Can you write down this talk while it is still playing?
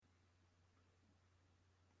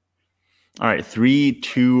All right, 3,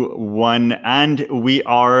 2, 1, and we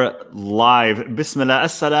are live. Bismillah.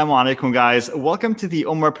 Assalamu alaikum, guys. Welcome to the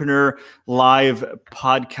Omarpreneur Live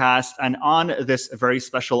podcast. And on this very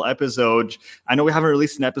special episode, I know we haven't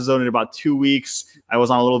released an episode in about 2 weeks. I was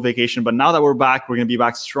on a little vacation, but now that we're back, we're going to be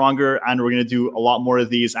back stronger and we're going to do a lot more of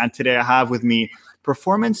these. And today I have with me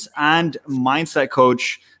performance and mindset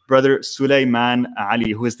coach, Brother Sulaiman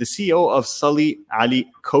Ali, who is the CEO of Sully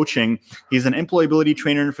Ali Coaching. He's an employability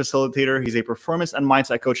trainer and facilitator. He's a performance and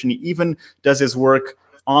mindset coach, and he even does his work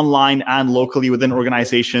online and locally within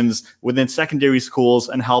organizations, within secondary schools,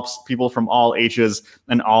 and helps people from all ages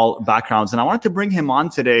and all backgrounds. And I wanted to bring him on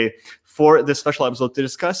today for this special episode to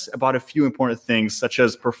discuss about a few important things, such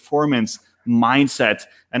as performance, mindset,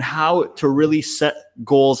 and how to really set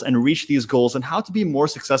goals and reach these goals, and how to be more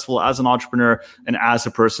successful as an entrepreneur and as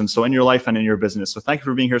a person, so in your life and in your business. So thank you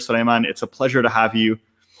for being here, Sulaiman. It's a pleasure to have you.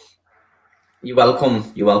 You're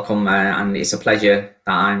welcome. And it's a pleasure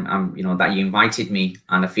that I'm that you invited me,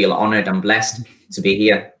 and I feel honored and blessed to be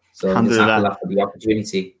here. So thank you for the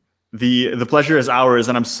opportunity. The pleasure is ours,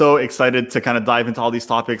 and I'm so excited to kind of dive into all these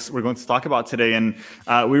topics we're going to talk about today. And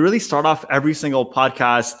we really start off every single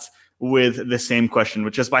podcast with the same question,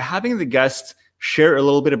 which is by having the guest share a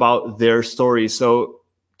little bit about their story. So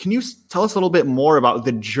can you tell us a little bit more about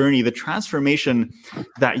the journey, the transformation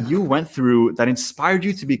that you went through that inspired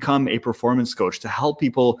you to become a performance coach, to help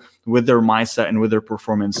people with their mindset and with their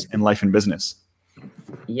performance in life and business?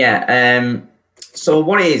 Yeah. So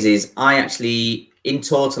what it is I actually, in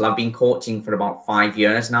total, I've been coaching for about 5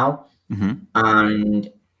 years now. Mm-hmm.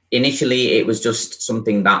 And initially, it was just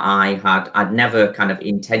something that I'd never kind of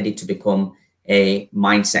intended to become a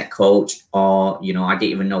mindset coach, or, I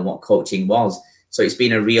didn't even know what coaching was. So it's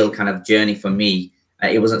been a real kind of journey for me.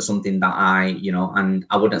 It wasn't something that and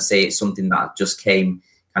I wouldn't say it's something that just came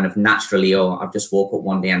kind of naturally, or I've just woke up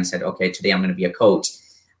one day and said, okay, today I'm going to be a coach.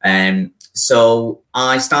 So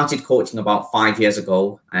I started coaching about 5 years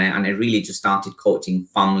ago, and I really just started coaching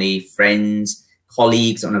family, friends,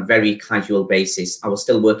 colleagues on a very casual basis. I was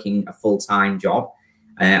still working a full-time job.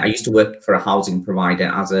 I used to work for a housing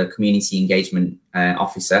provider as a community engagement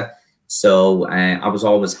officer. So I was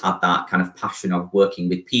always had that kind of passion of working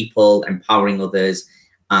with people, empowering others.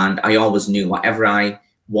 And I always knew whatever I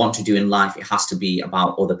want to do in life, it has to be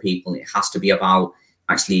about other people. It has to be about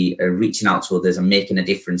actually reaching out to others and making a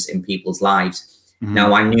difference in people's lives. Mm-hmm.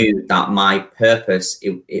 Now, I knew that my purpose,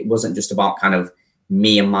 it wasn't just about kind of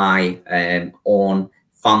me and my own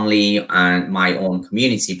family and my own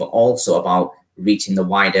community, but also about reaching the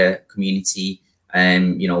wider community,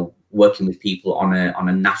 working with people on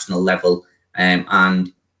a national level, and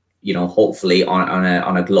hopefully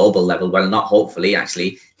on a global level. Well, not hopefully,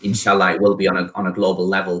 actually, inshallah, it will be on a global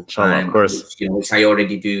level. Of course. Which I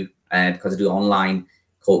already do because I do online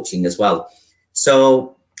coaching as well.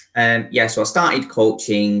 So so I started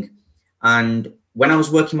coaching, and when I was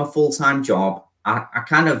working my full-time job, I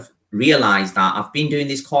kind of realized that I've been doing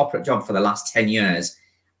this corporate job for the last 10 years.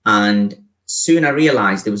 And soon I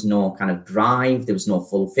realized there was no kind of drive, there was no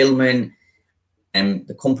fulfillment. And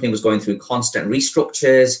the company was going through constant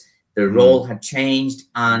restructures. The role had changed,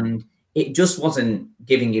 and it just wasn't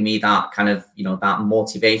giving me that kind of, that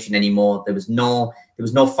motivation anymore. There was no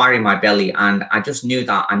fire in my belly. And I just knew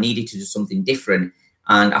that I needed to do something different.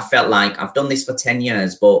 And I felt like I've done this for 10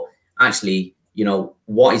 years, but actually,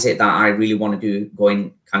 what is it that I really want to do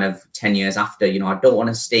going kind of 10 years after? I don't want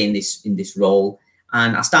to stay in this role.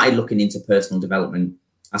 And I started looking into personal development.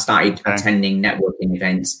 I started attending networking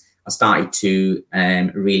events. I started to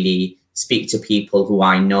really speak to people who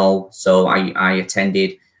I know. So I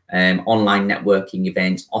attended online networking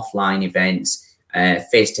events, offline events,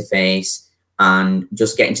 face-to-face, and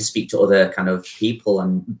just getting to speak to other kind of people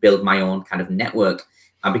and build my own kind of network.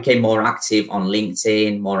 I became more active on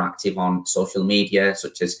LinkedIn, more active on social media,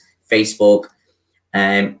 such as Facebook.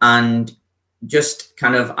 And just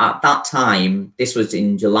kind of at that time, this was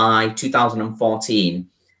in July 2014,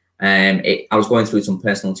 I was going through some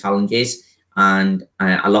personal challenges, and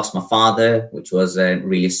I lost my father, which was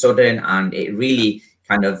really sudden. And it really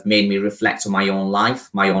kind of made me reflect on my own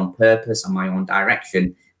life, my own purpose and my own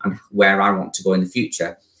direction, and where I want to go in the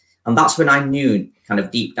future. And that's when I knew kind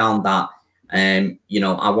of deep down that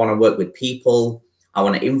I want to work with people. I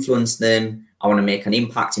want to influence them. I want to make an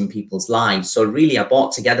impact in people's lives. So really, I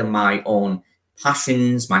brought together my own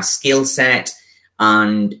passions, my skill set,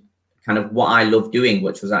 and kind of what I love doing,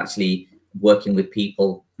 which was actually working with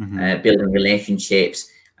people, building relationships.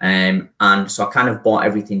 And so I kind of brought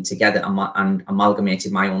everything together and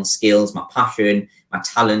amalgamated my own skills, my passion, my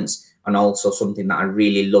talents, and also something that I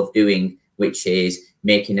really love doing, which is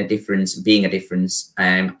making a difference, being a difference.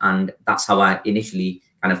 And that's how I initially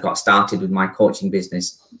kind of got started with my coaching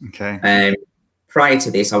business. Okay. Prior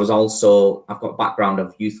to this, I've got background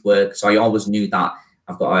of youth work. So I always knew that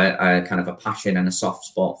I've got a kind of a passion and a soft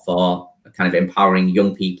spot for kind of empowering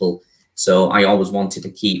young people. So I always wanted to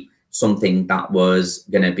keep something that was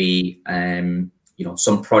going to be,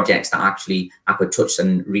 some projects that actually I could touch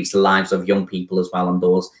and reach the lives of young people as well, and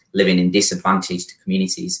those living in disadvantaged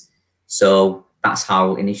communities. So that's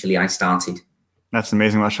how initially I started. That's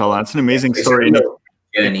amazing, mashallah. That's an amazing story.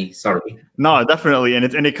 Journey, sorry. No, definitely. And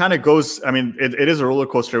it kind of goes, I mean, it is a roller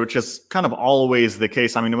coaster, which is kind of always the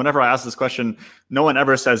case. I mean, whenever I ask this question, no one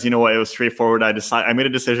ever says, you know what, it was straightforward. I made a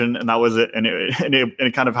decision and that was it. And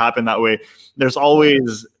it kind of happened that way. There's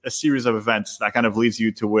always a series of events that kind of leads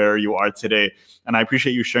you to where you are today. And I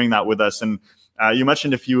appreciate you sharing that with us. And you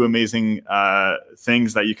mentioned a few amazing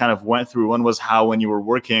things that you kind of went through. One was how when you were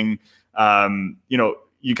working,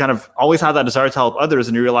 you kind of always had that desire to help others,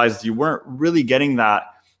 and you realized you weren't really getting that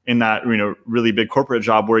in that, really big corporate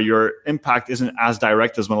job where your impact isn't as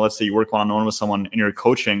direct as when, let's say, you work one-on-one with someone in your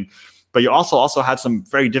coaching. But you also had some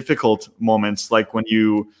very difficult moments, like when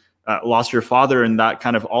you lost your father, and that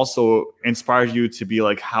kind of also inspired you to be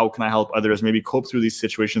like, how can I help others maybe cope through these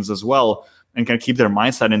situations as well, and kind of keep their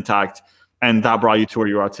mindset intact. And that brought you to where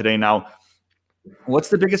you are today. Now, what's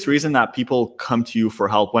the biggest reason that people come to you for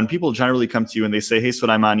help? When people generally come to you and they say, hey,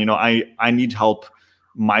 Sulaiman, I need help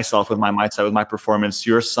myself with my mindset, with my performance.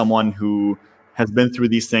 You're someone who has been through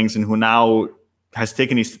these things and who now has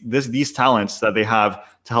taken these talents that they have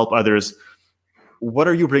to help others. What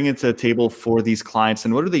are you bringing to the table for these clients,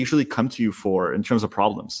 and what do they usually come to you for in terms of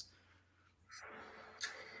problems?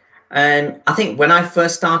 I think when I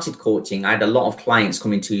first started coaching, I had a lot of clients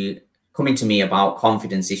coming to me about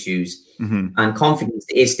confidence issues. Mm-hmm. And confidence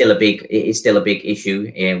is still a big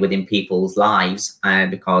issue within people's lives,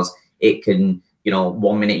 because it can,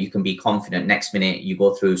 1 minute you can be confident, next minute you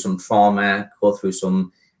go through some trauma, go through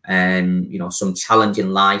some challenge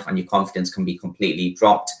in life, and your confidence can be completely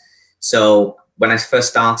dropped. So when I first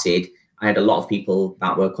started, I had a lot of people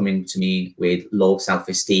that were coming to me with low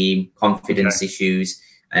self-esteem, confidence issues,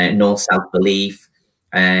 no self-belief,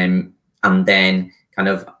 and then kind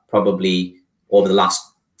of probably over the last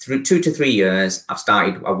 2 to 3 years,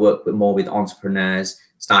 I worked more with entrepreneurs,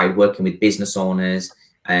 started working with business owners.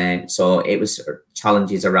 And so it was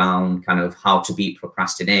challenges around kind of how to beat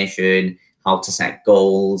procrastination, how to set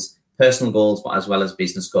goals, personal goals, but as well as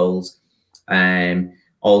business goals.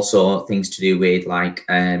 Also things to do with like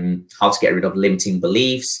how to get rid of limiting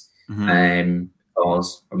beliefs. Mm-hmm.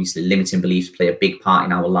 Because obviously limiting beliefs play a big part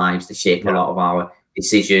in our lives. They shape a lot of our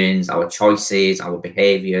decisions, our choices, our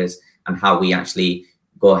behaviors, and how we actually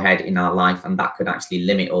go ahead in our life, and that could actually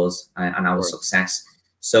limit us and our success.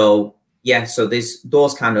 So there's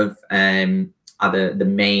those kind of are the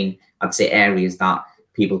main, I'd say, areas that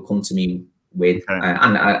people come to me with,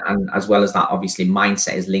 and as well as that, obviously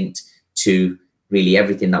mindset is linked to really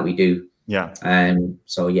everything that we do.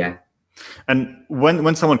 And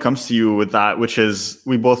when someone comes to you with that, which is,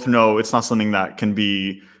 we both know it's not something that can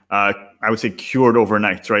be I would say cured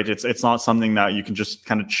overnight, right? It's not something that you can just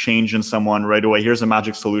kind of change in someone right away. Here's a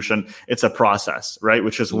magic solution. It's a process, right?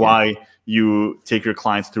 Which is why you take your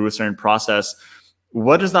clients through a certain process.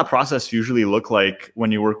 What does that process usually look like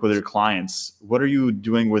when you work with your clients? What are you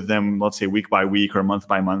doing with them, let's say week by week or month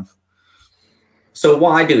by month? So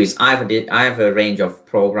what I do is I have a range of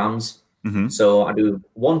programs. Mm-hmm. So I do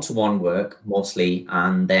one-to-one work mostly,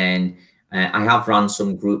 and then I have run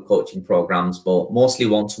some group coaching programs, but mostly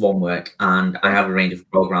one-to-one work, and I have a range of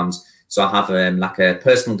programs. So I have like a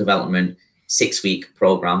personal development 6-week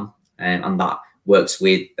program, and that works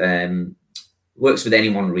with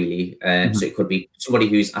anyone really. So it could be somebody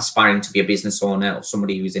who's aspiring to be a business owner, or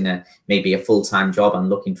somebody who's in maybe a full-time job and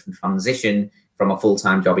looking to transition from a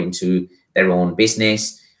full-time job into their own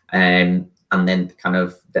business. And then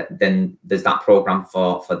then there's that program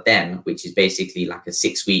for them, which is basically like a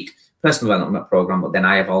 6-week personal development program. But then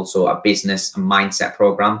I have also a business and mindset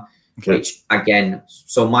program, which again,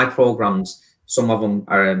 so my programs, some of them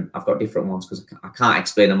are, I've got different ones because I can't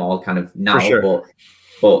explain them all kind of now,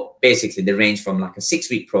 but basically they range from like a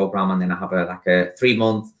 6-week program, and then I have a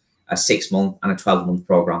 3-month, a 6-month, and a 12-month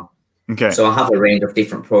program. So I have a range of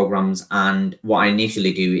different programs, and what I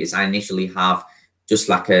initially do is I initially have just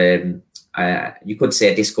like you could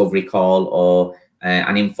say a discovery call or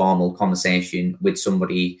an informal conversation with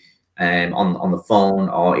somebody on the phone,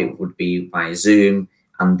 or it would be via Zoom,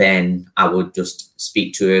 and then I would just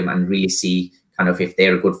speak to them and really see kind of if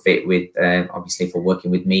they're a good fit with obviously for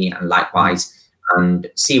working with me, and likewise, and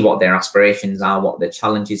see what their aspirations are, what their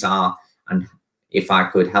challenges are, and if I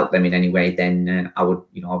could help them in any way, then I would,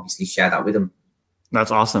 obviously share that with them.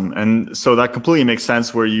 That's awesome. And so that completely makes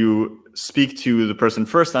sense, where you speak to the person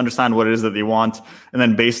first to understand what it is that they want, and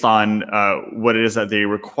then based on what it is that they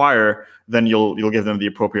require, then you'll give them the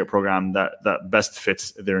appropriate program that best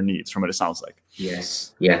fits their needs, from what it sounds like.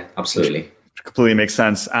 Yes. Yeah, absolutely. Which completely makes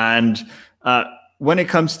sense. And when it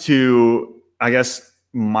comes to, I guess,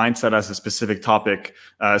 mindset as a specific topic,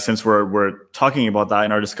 since we're talking about that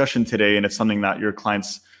in our discussion today, and it's something that your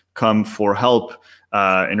clients come for help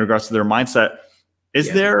in regards to their mindset,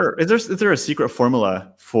 is there a secret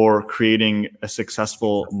formula for creating a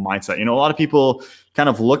successful mindset? A lot of people kind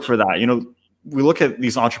of look for that. We look at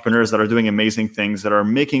these entrepreneurs that are doing amazing things, that are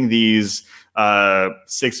making these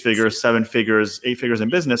 6 figures, 7 figures, 8 figures in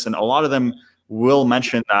business, and a lot of them will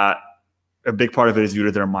mention that a big part of it is due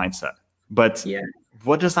to their mindset. But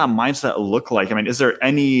what does that mindset look like? I mean, is there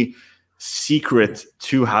any secret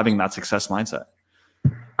to having that success mindset?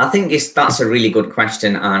 I think that's a really good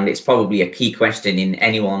question, and it's probably a key question in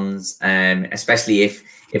anyone's, especially if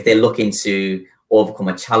they're looking to overcome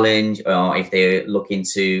a challenge, or if they're looking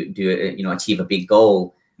to achieve a big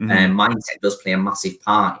goal. Mindset does play a massive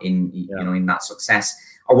part in in that success.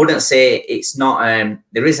 I wouldn't say it's not.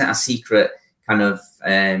 There isn't a secret kind of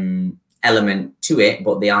element to it,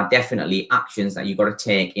 but there are definitely actions that you've got to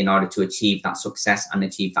take in order to achieve that success and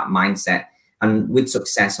achieve that mindset. And with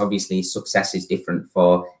success, obviously, success is different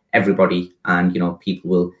for everybody, and people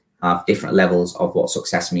will have different levels of what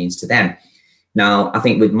success means to them. Now, I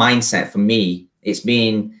think with mindset, for me, it's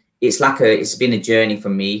been a journey for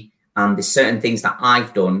me, and there's certain things that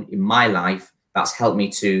I've done in my life that's helped me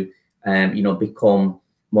to become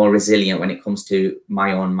more resilient when it comes to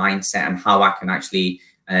my own mindset, and how I can actually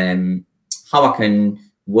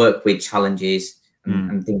work with challenges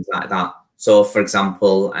and things like that. So, for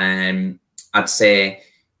example, I'd say,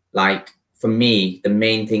 like, for me, the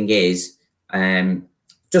main thing is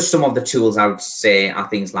just some of the tools I would say are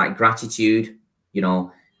things like gratitude.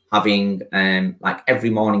 Having like every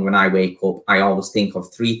morning when I wake up, I always think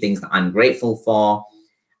of 3 things that I'm grateful for,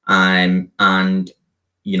 and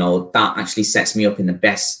that actually sets me up in the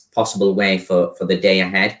best possible way for the day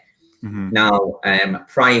ahead. Now,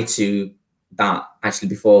 prior to that, actually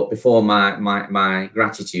before my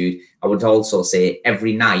gratitude, I would also say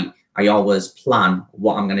every night I always plan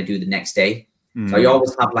what I'm going to do the next day. So I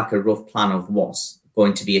always have like a rough plan of what's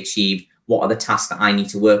going to be achieved, what are the tasks that I need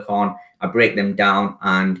to work on. I break them down,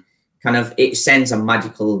 and kind of it sends a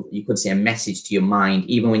magical, you could say, a message to your mind.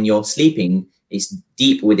 Even when you're sleeping, it's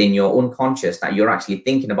deep within your unconscious that you're actually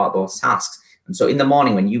thinking about those tasks. And so in the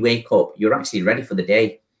morning when you wake up, you're actually ready for the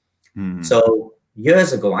day. So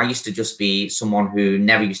years ago, I used to just be someone who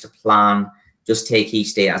never used to plan, just take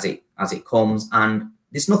each day as it comes. And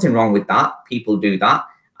there's nothing wrong with that. People do that.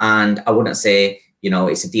 And I wouldn't say,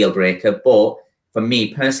 it's a deal breaker. But for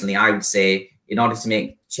me personally, I would say, in order to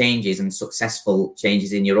make changes and successful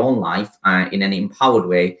changes in your own life in an empowered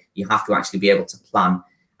way, you have to actually be able to plan.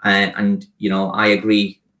 And I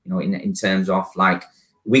agree, in terms of, like,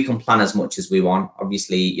 we can plan as much as we want.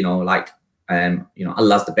 Obviously,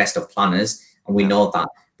 Allah's the best of planners, and we know that.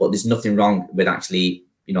 But there's nothing wrong with actually,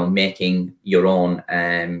 making your own,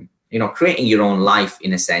 creating your own life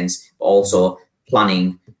in a sense, but also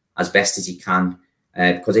planning as best as you can.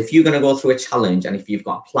 Because if you're going to go through a challenge, and if you've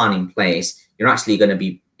got a plan in place, you're actually going to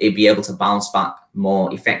be able to bounce back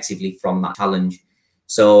more effectively from that challenge.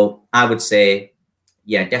 So I would say,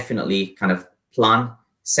 definitely kind of plan,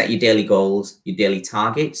 set your daily goals, your daily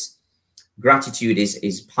targets. Gratitude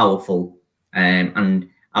is powerful. And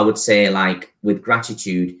I would say, like, with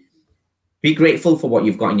gratitude, be grateful for what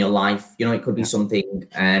you've got in your life. It could be something,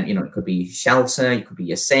 it could be shelter, it could be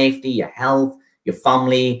your safety, your health, your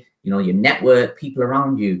family, your network, people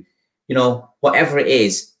around you, whatever it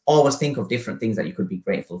is, always think of different things that you could be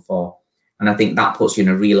grateful for. And I think that puts you in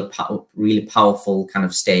a really powerful kind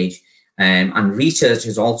of stage. And research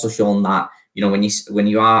has also shown that, when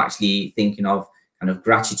you are actually thinking of kind of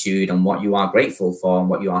gratitude and what you are grateful for and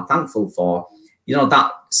what you are thankful for,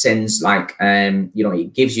 that sends, like,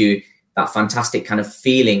 it gives you that fantastic kind of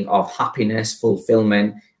feeling of happiness,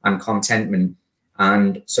 fulfillment, and contentment.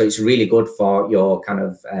 And so it's really good for your kind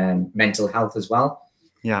of mental health as well.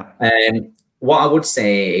 What I would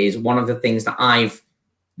say is one of the things that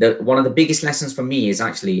one of the biggest lessons for me is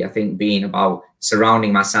actually, I think, being about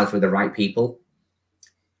surrounding myself with the right people.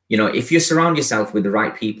 If you surround yourself with the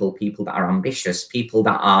right people that are ambitious, people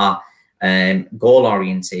that are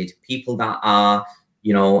goal-oriented, people that are,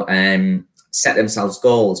 set themselves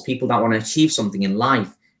goals, people that want to achieve something in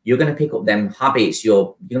life, you're going to pick up them habits,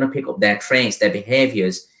 you're going to pick up their traits, their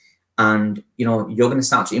behaviors, and you're going to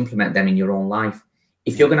start to implement them in your own life.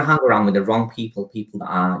 If you're going to hang around with the wrong people that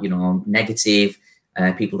are negative,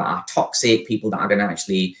 people that are toxic, people that are going to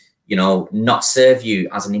actually not serve you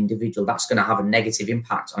as an individual, that's going to have a negative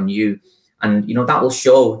impact on you, and that will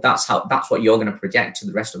show. That's what you're going to project to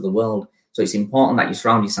the rest of the world. So it's important that you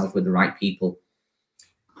surround yourself with the right people.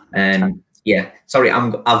 Yeah, sorry,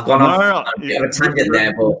 I've gone off a bit of a tangent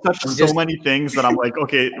there, but touched so many things that I'm like,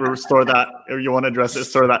 okay, restore that. If you want to address it,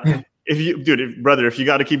 restore that. If you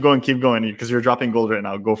got to keep going because you're dropping gold right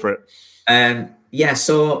now. Go for it. Yeah,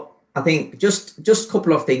 so I think just a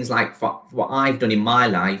couple of things, like for what I've done in my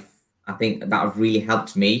life, I think that have really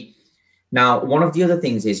helped me. Now, one of the other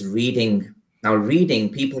things is reading. Now, reading,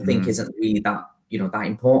 people think isn't really that that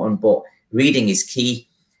important, but reading is key.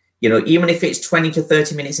 Even if it's 20 to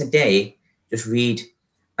 30 minutes a day, just read.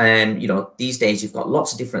 These days you've got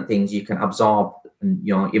lots of different things you can absorb,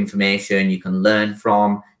 information you can learn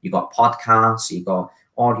from. You've got podcasts, you've got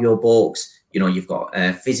audio books, you've got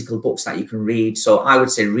physical books that you can read. So I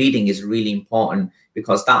would say reading is really important,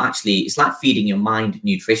 because that actually, it's like feeding your mind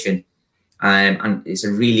nutrition. And it's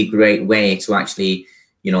a really great way to actually,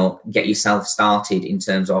 get yourself started in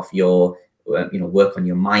terms of your, work on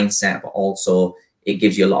your mindset, but also it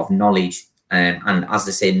gives you a lot of knowledge. And as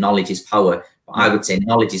they say, knowledge is power. But I would say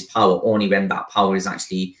knowledge is power only when that power is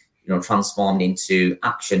actually, transformed into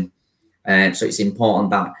action. So it's important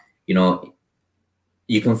that,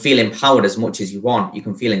 you can feel empowered as much as you want. You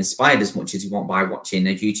can feel inspired as much as you want by watching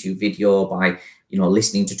a YouTube video, by,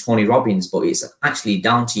 listening to Tony Robbins, but it's actually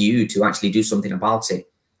down to you to actually do something about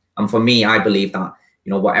it. And for me, I believe that,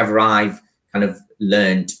 whatever I've kind of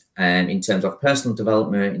learned in terms of personal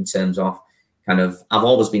development, in terms of I've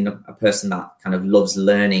always been a person that kind of loves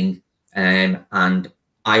learning. And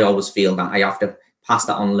I always feel that I have to pass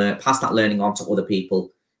that learning on to other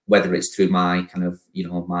people, whether it's through my kind of,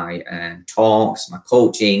 my talks, my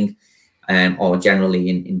coaching, or generally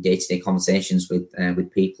in day-to-day conversations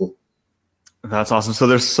with people. That's awesome. So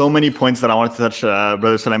there's so many points that I wanted to touch,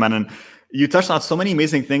 Brother Sulaiman, and you touched on so many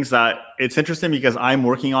amazing things that it's interesting because I'm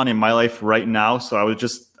working on in my life right now. So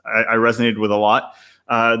I resonated with a lot.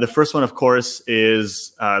 The first one, of course,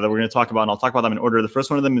 is that we're going to talk about, and I'll talk about them in order. The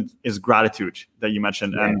first one of them is gratitude that you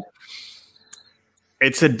mentioned. Yeah.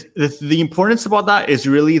 And the importance about that is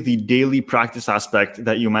really the daily practice aspect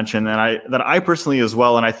that you mentioned, and I personally as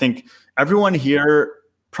well. And I think everyone here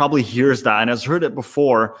probably hears that and has heard it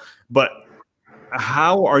before, but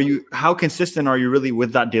how consistent are you really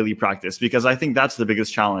with that daily practice? Because I think that's the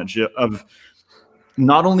biggest challenge of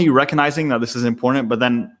not only recognizing that this is important, but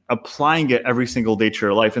then applying it every single day to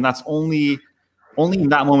your life. And that's only in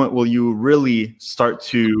that moment will you really start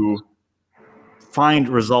to find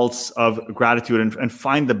results of gratitude and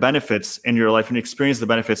find the benefits in your life and experience the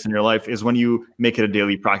benefits in your life is when you make it a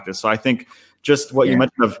daily practice. So I think just what you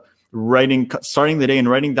mentioned of starting the day and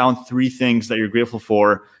writing down 3 things that you're grateful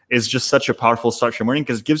for is just such a powerful start to your morning,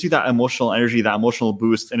 because it gives you that emotional energy, that emotional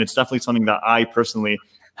boost. And it's definitely something that I personally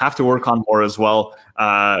have to work on more as well,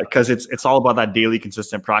 because it's all about that daily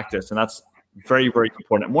consistent practice. And that's very, very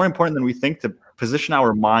important. More important than we think, to position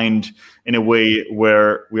our mind in a way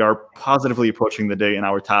where we are positively approaching the day and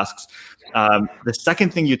our tasks. The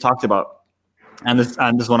second thing you talked about, and this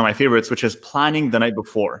is one of my favorites, which is planning the night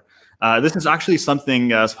before. This is actually something,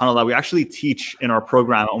 subhanAllah, we actually teach in our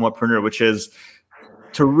program, Ummahpreneur, which is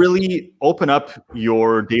to really open up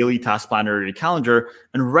your daily task planner or your calendar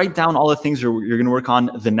and write down all the things you're going to work on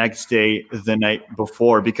the next day, the night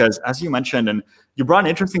before. Because as you mentioned, and you brought an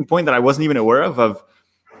interesting point that I wasn't even aware of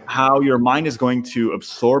how your mind is going to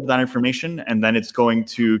absorb that information, and then it's going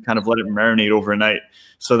to kind of let it marinate overnight,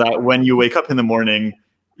 so that when you wake up in the morning,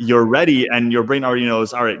 you're ready and your brain already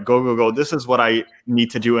knows, all right, go. This is what I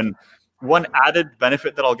need to do. And one added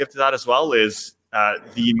benefit that I'll give to that as well is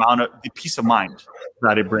the peace of mind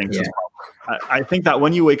that it brings as well. I think that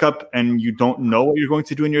when you wake up and you don't know what you're going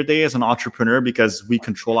to do in your day as an entrepreneur, because we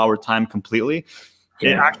control our time completely,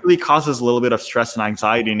 it actually causes a little bit of stress and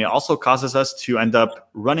anxiety. And it also causes us to end up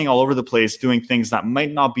running all over the place, doing things that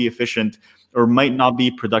might not be efficient or might not be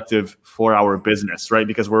productive for our business, right?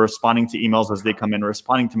 Because we're responding to emails as they come in,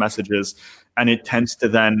 responding to messages, and it tends to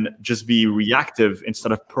then just be reactive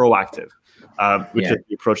instead of proactive, which is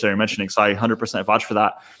the approach that you're mentioning. So I 100% vouch for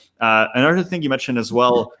that. Another thing you mentioned as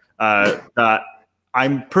well that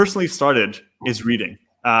I'm personally started is reading,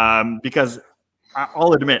 because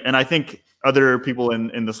I'll admit, and I think other people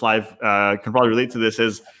in this live can probably relate to this,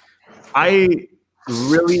 is I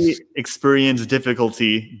really experienced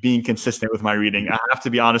difficulty being consistent with my reading. I have to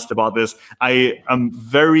be honest about this. I am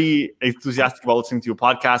very enthusiastic about listening to a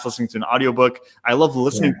podcast, listening to an audiobook. I love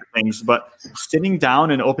listening to things, but sitting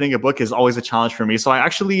down and opening a book is always a challenge for me. So I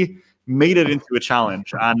actually made it into a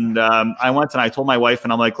challenge. And I went and I told my wife,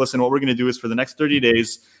 and I'm like, listen, what we're going to do is for the next 30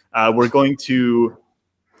 days, we're going to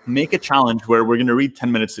make a challenge where we're going to read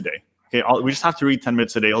 10 minutes a day. Okay, we just have to read 10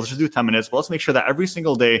 minutes a day. Let's just do 10 minutes, but let's make sure that every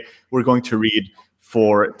single day we're going to read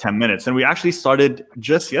for 10 minutes. And we actually started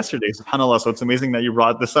just yesterday, subhanAllah. So it's amazing that you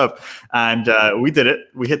brought this up. And we did it.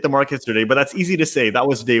 We hit the mark yesterday, but that's easy to say. That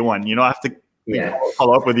was day one. You know, I have to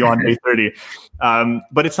follow up with you on day 30.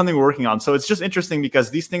 But it's something we're working on. So it's just interesting because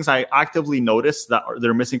these things I actively notice that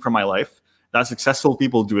they're missing from my life, that successful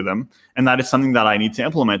people do them, and that is something that I need to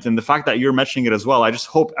implement. And the fact that you're mentioning it as well, I just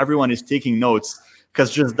hope everyone is taking notes,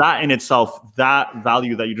 because just that in itself, that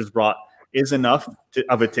value that you just brought is enough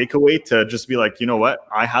of a takeaway to just be like, you know what,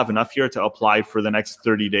 I have enough here to apply for the next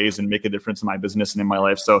 30 days and make a difference in my business and in my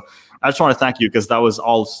life. So I just want to thank you, because that was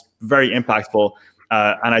all very impactful.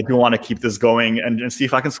 And I do want to keep this going and see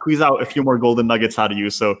if I can squeeze out a few more golden nuggets out of you.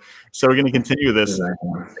 So we're going to continue this.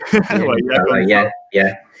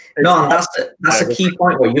 Yeah. No, and that's a key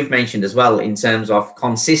point what you've mentioned as well, in terms of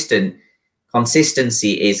consistency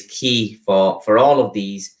is key for all of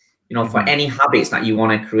these, you know, for any habits that you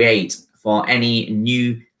want to create, for any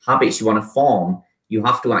new habits you want to form, you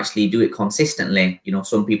have to actually do it consistently. You know,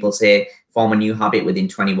 some people say form a new habit within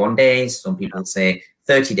 21 days. Some people say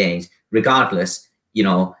 30 days. Regardless, you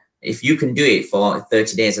know, if you can do it for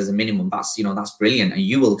 30 days as a minimum, that's brilliant. And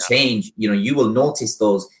you will change, you know, you will notice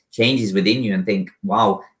those changes within you and think,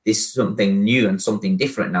 wow, this is something new and something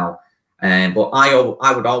different now. But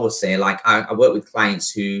I would always say, like, I work with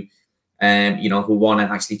clients who, you know, who want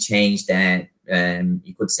to actually change their,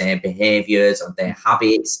 you could say, behaviors or their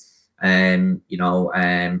habits. You know,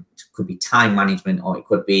 it could be time management, or it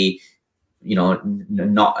could be, you know,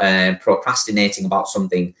 not procrastinating about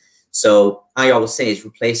something. So I always say is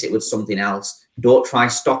replace it with something else. Don't try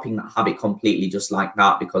stopping that habit completely just like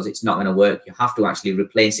that, because it's not going to work. You have to actually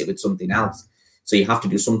replace it with something else. So you have to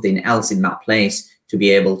do something else in that place to be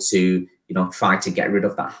able to, you know, try to get rid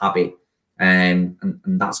of that habit. And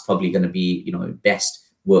that's probably going to be, you know, best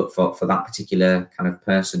work for that particular kind of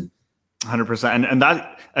person. 100%. And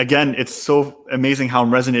that, again, it's so amazing how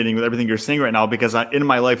I'm resonating with everything you're saying right now, because in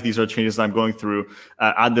my life, these are changes that I'm going through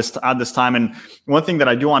at this time. And one thing that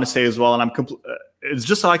I do want to say as well, and it's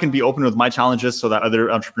just so I can be open with my challenges so that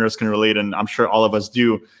other entrepreneurs can relate. And I'm sure all of us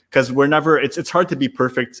do, because it's hard to be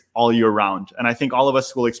perfect all year round. And I think all of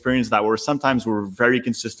us will experience that, where sometimes we're very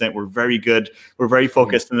consistent, we're very good, we're very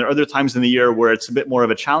focused. And there are other times in the year where it's a bit more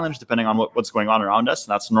of a challenge, depending on what's going on around us.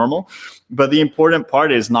 And that's normal. But the important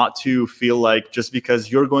part is not to feel like just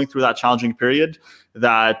because you're going through that challenging period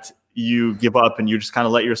that you give up and you just kind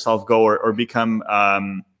of let yourself go or become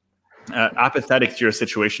apathetic to your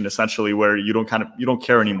situation, essentially, where you don't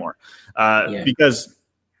care anymore. Because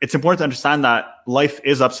it's important to understand that life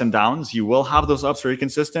is ups and downs. You will have those ups where you're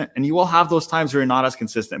consistent, and you will have those times where you're not as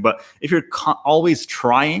consistent. But if you're always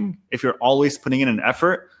trying, if you're always putting in an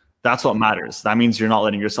effort, that's what matters. That means you're not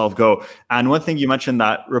letting yourself go. And one thing you mentioned,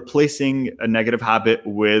 that replacing a negative habit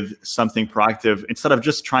with something proactive, instead of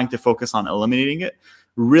just trying to focus on eliminating it,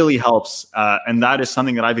 really helps. And that is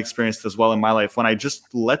something that I've experienced as well in my life. When I just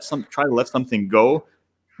try to let something go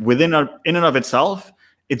in and of itself,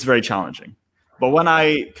 it's very challenging. But when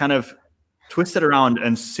I kind of twist it around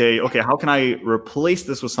and say, okay, how can I replace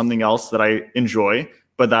this with something else that I enjoy,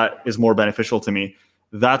 but that is more beneficial to me?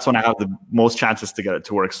 That's when I have the most chances to get it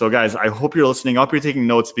to work. So guys, I hope you're listening. I hope you're taking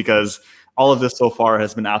notes, because all of this so far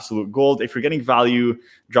has been absolute gold. If you're getting value,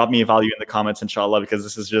 drop me a value in the comments, inshallah, because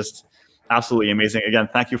this is just absolutely amazing. Again,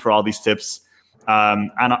 thank you for all these tips.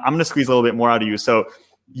 And I'm going to squeeze a little bit more out of you. So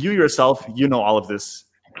you yourself, you know all of this,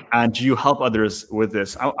 and you help others with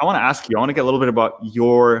this. I want to ask you, I want to get a little bit about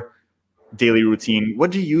your daily routine.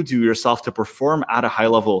 What do you do yourself to perform at a high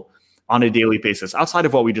level on a daily basis, outside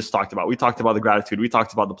of what we just talked about? We talked about the gratitude. We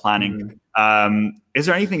talked about the planning. Is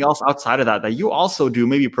there anything else outside of that you also do,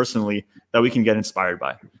 maybe personally, that we can get inspired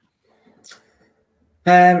by?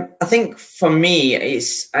 I think for me,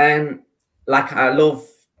 it's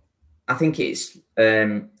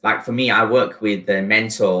like for me, I work with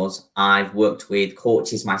mentors. I've worked with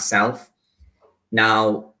coaches myself.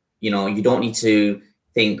 Now, you know, you don't need to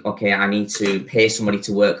think, okay, I need to pay somebody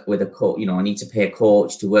to work with a coach. You know, I need to pay a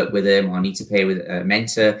coach to work with them, or I need to pay with a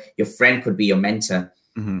mentor. Your friend could be your mentor.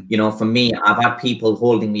 You know, for me, I've had people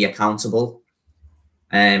holding me accountable.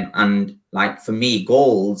 And like for me,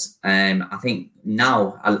 goals, I think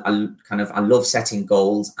now I love setting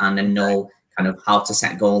goals, and I know kind of how to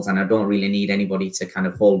set goals, and I don't really need anybody to kind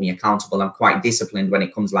of hold me accountable. I'm quite disciplined when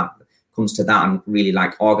it comes to that. I'm really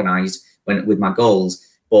like organized with my goals.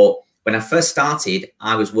 But when I first started,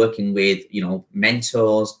 I was working with, you know,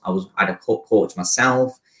 mentors. I had a coach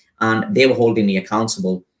myself, and they were holding me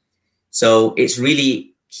accountable. So it's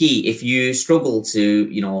really key, if you struggle to,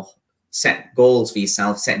 you know, set goals for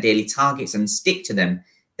yourself, set daily targets and stick to them,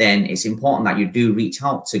 then it's important that you do reach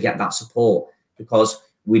out to get that support, because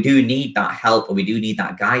we do need that help, or we do need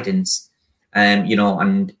that guidance. You know,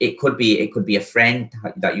 and it could be a friend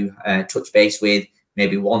that you touch base with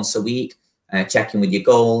maybe once a week, check in with your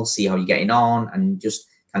goals, see how you're getting on, and just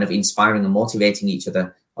kind of inspiring and motivating each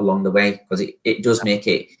other along the way, because it does make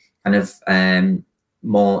it kind of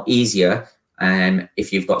more easier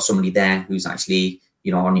if you've got somebody there who's actually,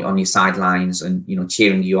 you know, on your sidelines and, you know,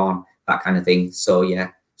 cheering you on, that kind of thing. So yeah,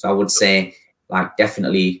 so I would say, like,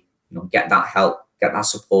 definitely, you know, get that help, get that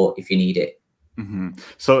support if you need it. Mm-hmm.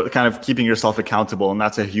 So kind of keeping yourself accountable, and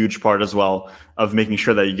that's a huge part as well of making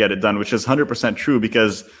sure that you get it done, which is 100% true.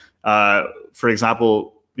 Because, for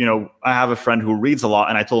example, you know, I have a friend who reads a lot,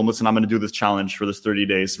 and I told him, listen, I'm going to do this challenge for this 30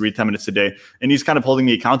 days, read 10 minutes a day. And he's kind of holding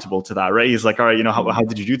me accountable to that, right? He's like, all right, you know, how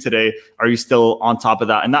did you do today? Are you still on top of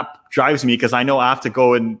that? And that drives me, because I know I have to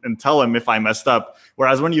go and tell him if I messed up.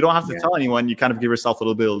 Whereas when you don't have to tell anyone, you kind of give yourself a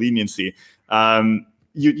little bit of leniency.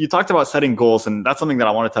 You talked about setting goals, and that's something that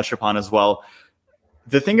I want to touch upon as well.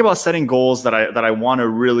 The thing about setting goals that I want to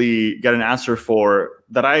really get an answer for,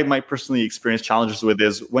 that I might personally experience challenges with,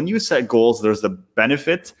 is when you set goals, there's the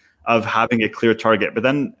benefit of having a clear target. But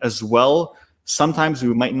then as well, sometimes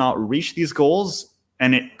we might not reach these goals,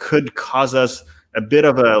 and it could cause us a bit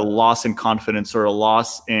of a loss in confidence, or a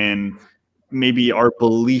loss in maybe our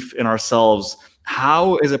belief in ourselves.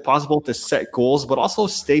 How is it possible to set goals, but also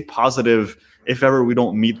stay positive if ever we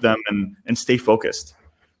don't meet them, and stay focused?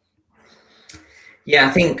 Yeah,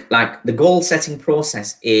 I think like the goal setting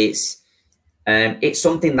process is, it's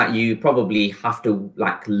something that you probably have to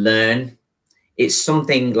like learn. It's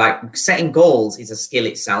something like setting goals is a skill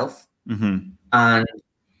itself. Mm-hmm. And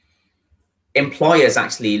employers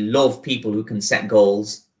actually love people who can set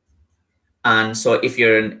goals. And so if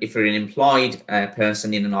you're an employed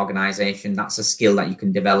person in an organization, that's a skill that you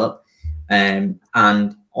can develop. And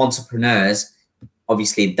entrepreneurs,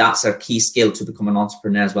 obviously, that's a key skill to become an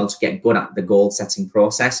entrepreneur as well, to get good at the goal setting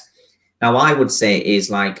process. Now, I would say is,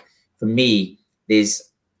 like, for me, there's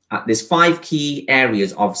 5 key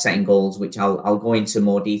areas of setting goals, which I'll go into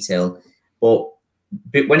more detail. But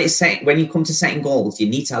when you come to setting goals, you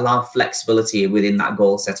need to allow flexibility within that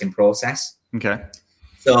goal setting process. Okay.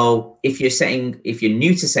 So if you're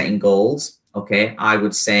new to setting goals, okay, I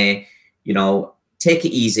would say, you know, take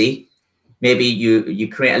it easy. Maybe you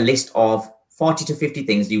create a list of 40 to 50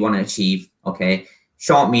 things you want to achieve, okay?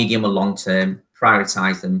 Short, medium, or long term.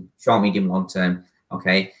 Prioritize them, short, medium, long term,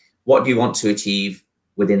 okay? What do you want to achieve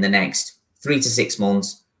within the next 3 to 6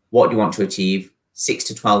 months? What do you want to achieve 6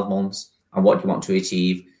 to 12 months? And what do you want to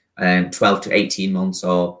achieve 12 to 18 months,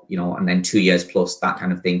 or, you know, and then 2 years plus, that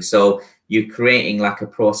kind of thing. So you're creating like a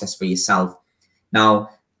process for yourself. Now,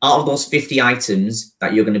 out of those 50 items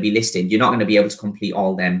that you're going to be listed, you're not going to be able to complete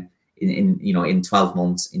all them in 12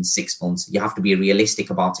 months, in 6 months. You have to be realistic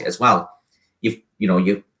about it as well.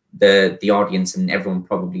 The audience and everyone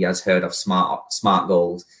probably has heard of SMART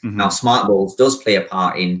goals. Mm-hmm. Now, SMART goals does play a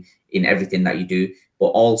part in everything that you do, but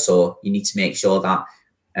also you need to make sure that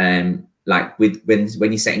like when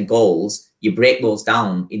you're setting goals, you break those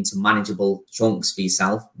down into manageable chunks for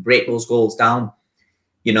yourself. Break those goals down,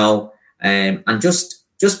 you know, and just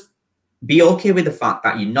be okay with the fact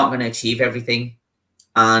that you're not going to achieve everything.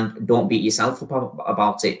 And don't beat yourself up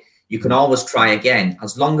about it. You can always try again,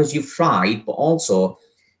 as long as you've tried. But also,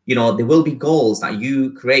 you know, there will be goals that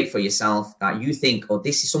you create for yourself that you think, oh,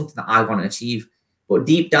 this is something that I want to achieve. But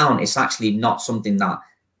deep down, it's actually not something that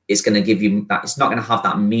is going to give you that. It's not going to have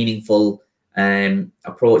that meaningful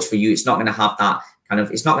approach for you. It's not going to have that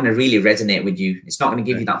it's not going to really resonate with you. It's not going to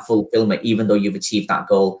give you that fulfillment, even though you've achieved that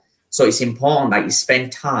goal. So it's important that you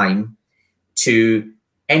spend time to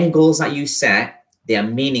any goals that you set. They are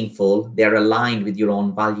meaningful. They're aligned with your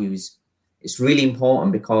own values. It's really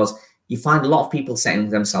important, because you find a lot of people setting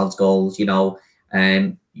themselves goals, you know,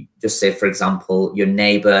 just say, for example, your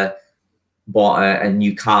neighbor bought a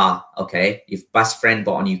new car. Okay. Your best friend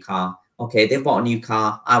bought a new car. Okay. They've bought a new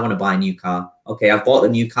car. I want to buy a new car. Okay. I've bought the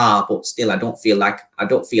new car, but still I don't feel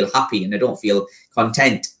happy, and I don't feel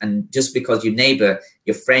content. And just because your neighbor,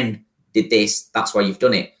 your friend did this, that's why you've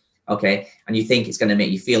done it. Okay, and you think it's going to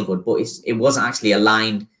make you feel good, but it wasn't actually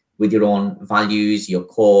aligned with your own values, your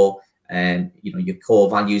core your core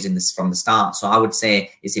values in this from the start. So I would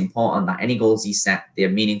say it's important that any goals you set, they're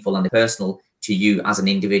meaningful and they're personal to you as an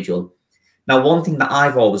individual. Now, one thing that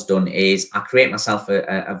I've always done is I create myself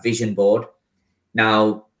a vision board.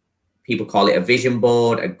 Now, people call it a vision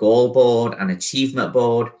board, a goal board, an achievement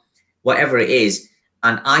board, whatever it is.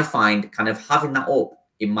 And I find kind of having that up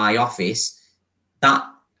in my office, that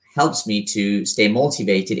helps me to stay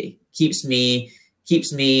motivated. It keeps me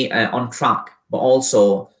on track, but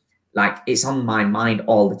also like it's on my mind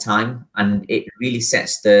all the time. And it really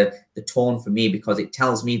sets the tone for me, because it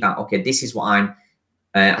tells me that, okay, this is what I'm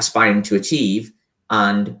aspiring to achieve,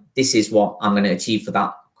 and this is what I'm going to achieve for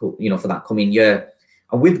that, for that coming year.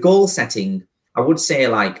 And with goal setting, I would say,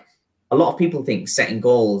 like, a lot of people think setting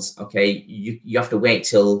goals, okay, you have to wait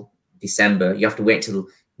till December. You have to wait till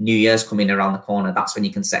New Year's coming around the corner. That's when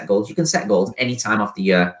you can set goals. You can set goals any time of the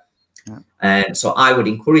year. Yeah. So I would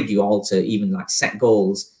encourage you all to even like set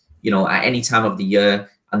goals, at any time of the year,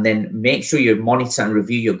 and then make sure you monitor and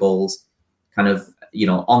review your goals kind of,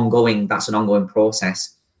 ongoing. That's an ongoing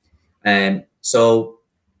process. So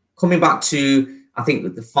coming back to, I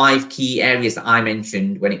think, the 5 key areas that I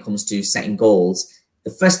mentioned when it comes to setting goals,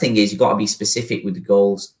 the first thing is you've got to be specific with the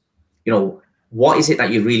goals. What is it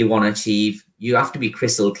that you really want to achieve? You have to be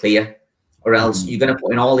crystal clear, or else you're going to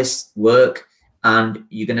put in all this work and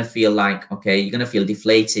you're going to feel like, okay, you're going to feel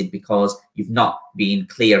deflated because you've not been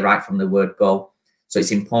clear right from the word go. So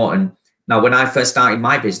it's important. Now, when I first started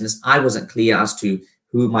my business, I wasn't clear as to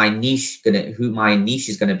who my niche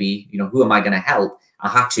is going to be. Who am I going to help? I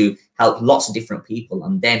had to help lots of different people,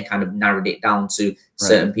 and then kind of narrowed it down to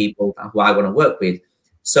certain people who I want to work with.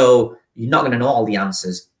 So you're not going to know all the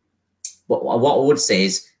answers. But what I would say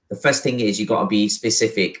is the first thing is you got to be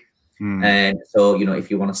specific. So, if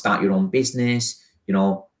you want to start your own business,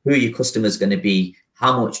 who are your customers going to be?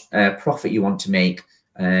 How much profit you want to make?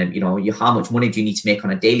 How much money do you need to make on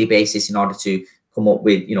a daily basis in order to come up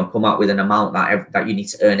with an amount that you need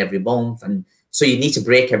to earn every month? And so you need to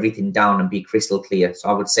break everything down and be crystal clear. So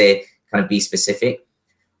I would say kind of be specific.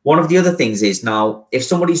 One of the other things is, now, if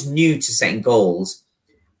somebody's new to setting goals,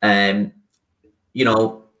 it's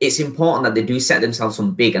important that they do set themselves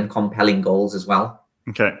some big and compelling goals as well.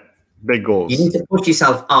 Okay. Big goals. You need to push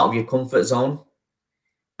yourself out of your comfort zone.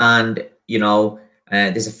 And,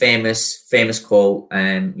 there's a famous quote,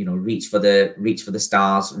 reach for the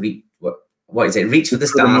stars, what is it? Reach for the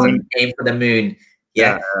stars and aim for the moon.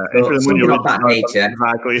 Yeah. Something of that nature.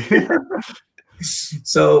 Exactly.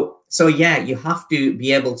 So yeah, you have to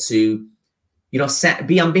be able to,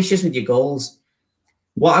 be ambitious with your goals.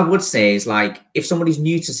 What I would say is, like, if somebody's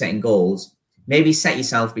new to setting goals, maybe set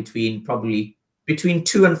yourself between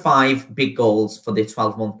 2 and 5 big goals for the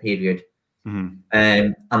 12-month period.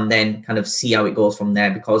 And then kind of see how it goes from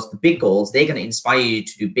there, because the big goals, they're going to inspire you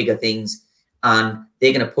to do bigger things, and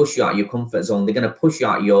they're going to push you out of your comfort zone. They're going to push you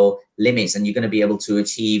out of your limits, and you're going to be able to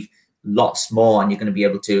achieve lots more, and you're going to be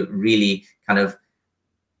able to really kind of,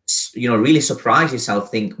 really surprise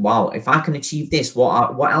yourself, think, wow, if I can achieve this,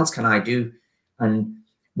 what else can I do? And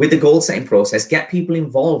with the goal setting process, get people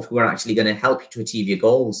involved who are actually going to help you to achieve your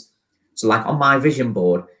goals. So like on my vision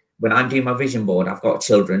board, when I'm doing my vision board, I've got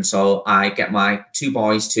children. So I get my 2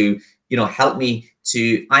 boys to, help me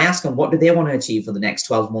I ask them, what do they want to achieve for the next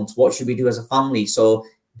 12 months? What should we do as a family? So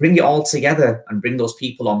bring it all together and bring those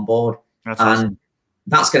people on board. That's awesome.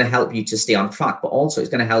 That's going to help you to stay on track, but also it's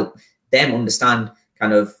going to help them understand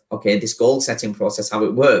kind of, okay, this goal setting process, how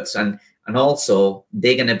it works. And also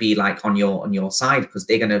they're going to be like on your side, because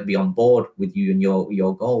they're going to be on board with you and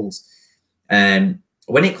your goals.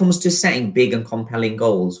 When it comes to setting big and compelling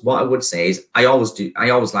goals, what I would say is I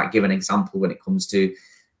always like give an example when it comes to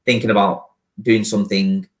thinking about doing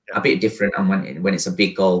something a bit different, and when it's a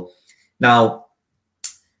big goal. Now,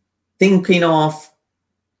 thinking of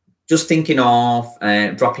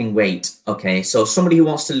dropping weight. Okay, so somebody who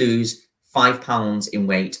wants to lose 5 pounds in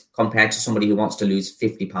weight compared to somebody who wants to lose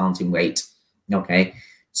 50 pounds in weight. Okay,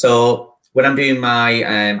 so when I'm doing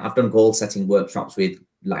I've done goal setting workshops with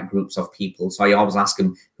like groups of people. So I always ask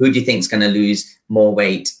them, who do you think is going to lose more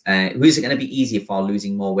weight? Who is it going to be easier for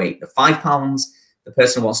losing more weight? The 5 pounds, the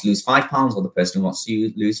person who wants to lose 5 pounds, or the person who wants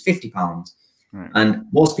to lose 50 pounds? Right. And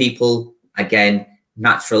most people, again,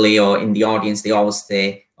 naturally, or in the audience, they always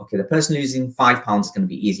say, okay, the person losing 5 pounds is going to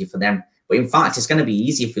be easier for them. But in fact, it's going to be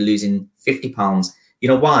easier for losing 50 pounds. You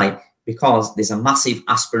know why? Because there's a massive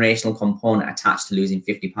aspirational component attached to losing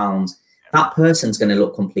 50 pounds. That person's going to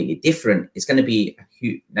look completely different. It's going to be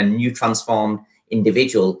a new transformed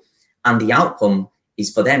individual. And the outcome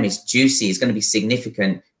is, for them, is juicy. It's going to be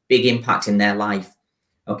significant, big impact in their life.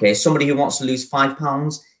 Okay, somebody who wants to lose 5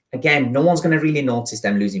 pounds, again, no one's going to really notice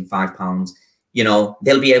them losing £5. You know,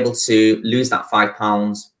 they'll be able to lose that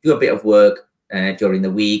 £5, do a bit of work during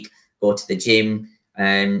the week, go to the gym,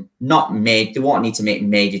 and they won't need to make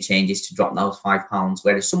major changes to drop those £5.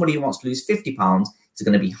 Whereas somebody who wants to lose £50, it's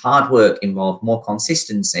going to be hard work involved, more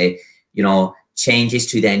consistency, you know, changes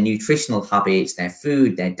to their nutritional habits, their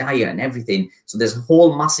food, their diet, and everything. So there's a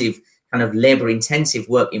whole massive kind of labor-intensive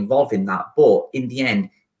work involved in that. But in the end,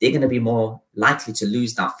 they're going to be more likely to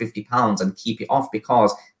lose that £50 and keep it off,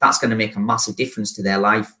 because that's going to make a massive difference to their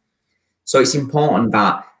life. So it's important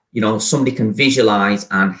that, you know, somebody can visualize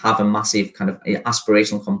and have a massive kind of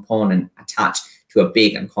aspirational component attached to a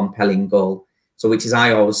big and compelling goal. So which is,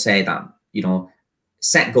 I always say that, you know,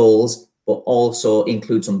 set goals, but also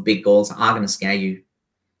include some big goals that are going to scare you,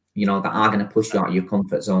 you know, that are going to push you out of your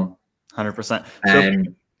comfort zone.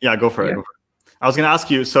 100%. Yeah, go for it. I was going to ask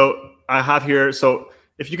you, so I have here, so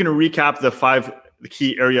if you can recap the 5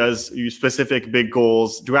 key areas, specific big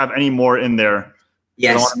goals, do you have any more in there?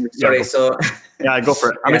 Yes. Sorry. So yeah, go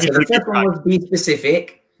for it. So the first one was be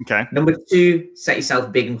specific. Okay. Number 2, set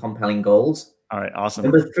yourself big and compelling goals. All right. Awesome.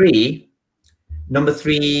 Number three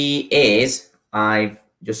is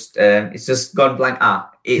it's just gone blank.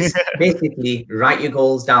 It's basically write your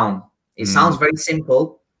goals down. It sounds very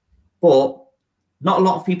simple, but not a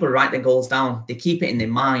lot of people write their goals down. They keep it in their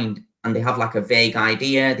mind, and they have like a vague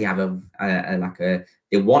idea. They have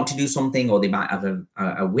they want to do something, or they might have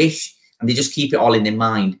a wish, and they just keep it all in their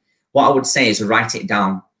mind. What I would say is write it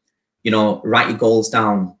down. You know, write your goals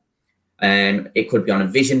down. It could be on a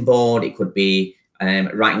vision board. It could be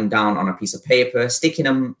writing down on a piece of paper, sticking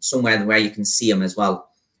them somewhere where you can see them as well.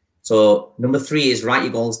 So number 3 is write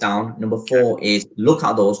your goals down. Number 4 is look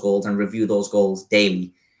at those goals and review those goals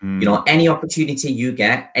daily. You know, any opportunity you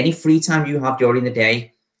get, any free time you have during the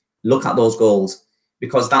day, look at those goals,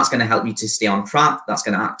 because that's going to help you to stay on track. That's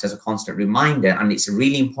going to act as a constant reminder. And it's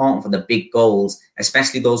really important for the big goals,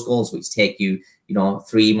 especially those goals which take you, you know,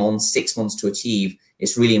 3 months, 6 months to achieve.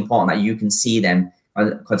 It's really important that you can see them,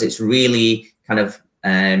 because it's really kind of,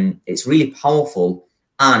 it's really powerful.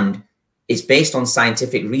 And it's based on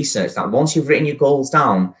scientific research that once you've written your goals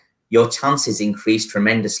down, your chances increase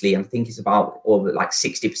tremendously. I think it's about over like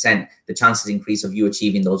 60%, the chances increase of you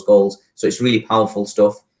achieving those goals. So it's really powerful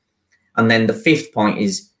stuff. And then the 5th point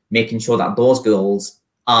is making sure that those goals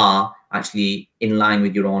are actually in line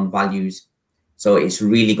with your own values. So it's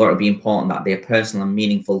really got to be important that they're personal and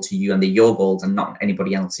meaningful to you, and they're your goals and not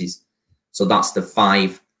anybody else's. So that's the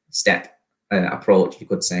 5-step approach, you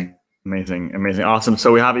could say. Amazing. Awesome.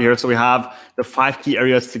 So we have it here. So we have the 5 key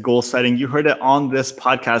areas to goal setting. You heard it on this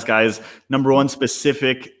podcast, guys. Number 1,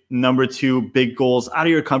 specific. Number 2, big goals out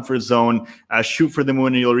of your comfort zone. Shoot for the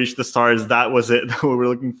moon and you'll reach the stars. That was it, what we're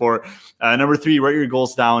looking for. Number 3, write your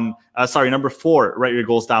goals down. Number 4, write your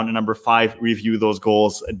goals down. And number 5, review those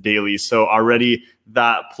goals daily. So already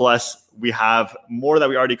that, plus we have more that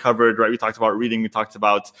we already covered, right? We talked about reading. We talked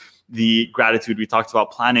about the gratitude. We talked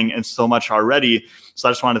about planning and so much already. So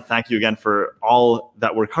I just wanted to thank you again for all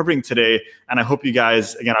that we're covering today. And I hope you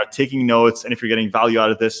guys, again, are taking notes. And if you're getting value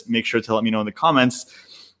out of this, make sure to let me know in the comments.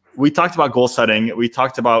 We talked about goal setting. We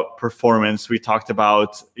talked about performance. We talked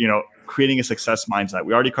about, you know, creating a success mindset.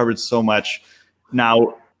 We already covered so much.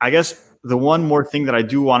 Now, I guess the one more thing that I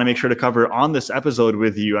do want to make sure to cover on this episode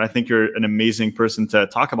with you, and I think you're an amazing person to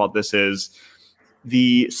talk about this, is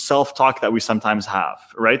the self-talk that we sometimes have,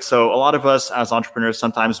 right? So a lot of us as entrepreneurs,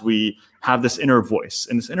 sometimes we have this inner voice.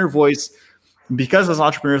 And this inner voice, because as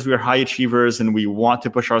entrepreneurs, we are high achievers and we want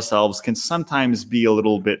to push ourselves, can sometimes be a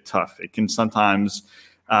little bit tough. It can sometimes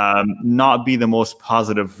not be the most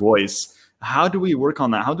positive voice. How do we work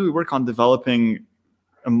on that? How do we work on developing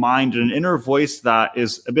a mind and an inner voice that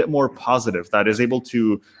is a bit more positive, that is able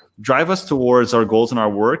to drive us towards our goals and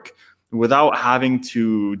our work without having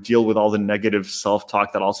to deal with all the negative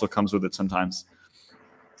self-talk that also comes with it sometimes?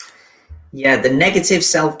 Yeah, the negative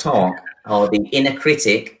self-talk or the inner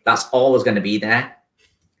critic, that's always going to be there.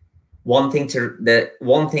 One thing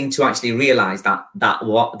to actually realize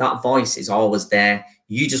that voice is always there.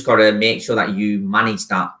 You just got to make sure that you manage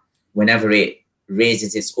that whenever it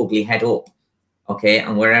raises its ugly head up. Okay,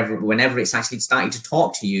 and whenever it's actually starting to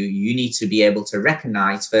talk to you, you need to be able to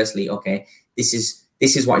recognize, firstly, okay, this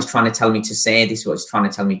is what it's trying to tell me to say. This is what it's trying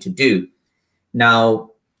to tell me to do. Now,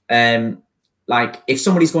 like if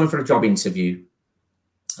somebody's going for a job interview,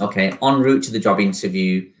 okay, en route to the job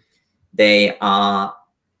interview, they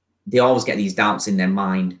always get these doubts in their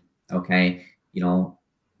mind. Okay, you know,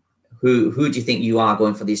 who do you think you are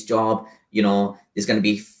going for this job? You know, there's going to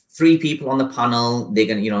be 3 people on the panel. They're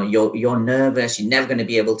going to, you know, you're nervous. You're never going to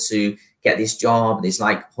be able to get this job. There's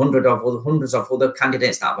like hundreds of other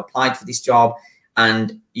candidates that have applied for this job.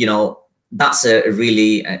 And, that's a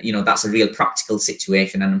really, that's a real practical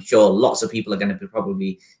situation. And I'm sure lots of people are going to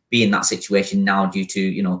probably be in that situation now due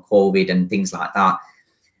to, COVID and things like that.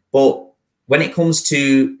 But when it comes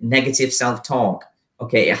to negative self-talk,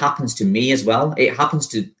 okay, it happens to me as well. It happens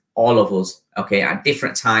to all of us, okay, at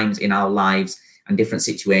different times in our lives and different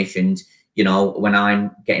situations. When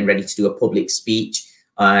I'm getting ready to do a public speech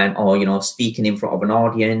or, speaking in front of an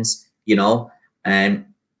audience,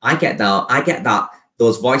 I get that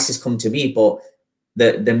those voices come to me. But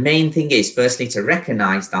the main thing is, firstly, to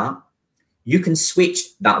recognize that you can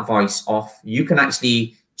switch that voice off. You can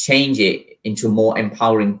actually change it into more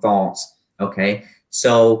empowering thoughts. Okay.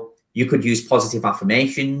 So you could use positive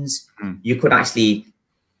affirmations. You could actually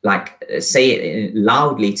say it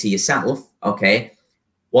loudly to yourself. Okay.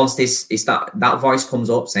 Once that voice comes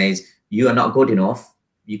up, says, you are not good enough.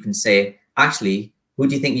 You can say, actually, who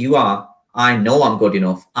do you think you are? I know I'm good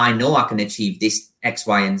enough. I know I can achieve this X,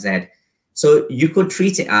 Y, and Z. So you could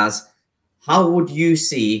treat it as, how would you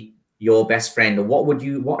see your best friend, or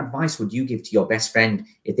what advice would you give to your best friend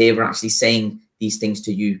if they were actually saying these things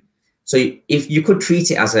to you? So if you could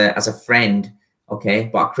treat it as a friend, okay,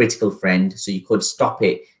 but a critical friend, so you could stop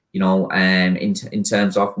it, in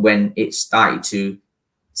terms of when it started to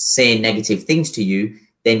say negative things to you,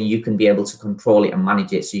 then you can be able to control it and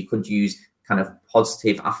manage it. So you could use kind of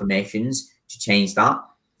positive affirmations to change that.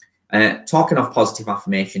 Talking of positive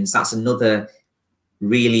affirmations, that's another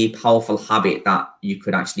really powerful habit that you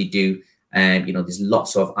could actually do. There's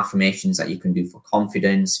lots of affirmations that you can do for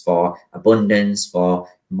confidence, for abundance, for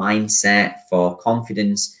mindset, for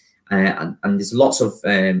confidence. And there's lots of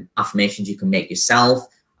affirmations you can make yourself.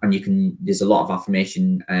 And there's a lot of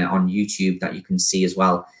affirmation on YouTube that you can see as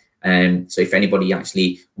well. So if anybody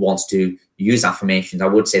actually wants to use affirmations, I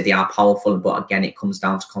would say they are powerful, but again, it comes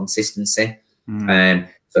down to consistency.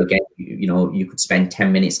 So again, you could spend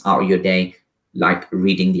 10 minutes out of your day,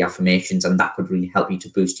 reading the affirmations, and that could really help you to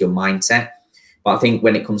boost your mindset. But I think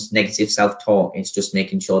when it comes to negative self-talk, it's just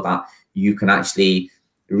making sure that you can actually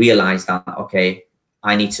realize that, okay,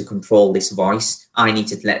 I need to control this voice. I need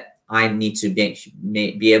to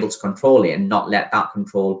be able to control it and not let that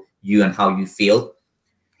control you and how you feel.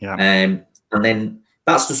 Yeah. And then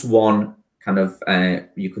that's just one kind of,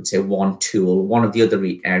 you could say one tool. One of the other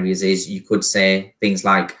areas is you could say things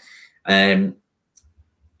like,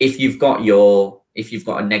 if you've got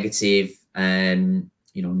a negative,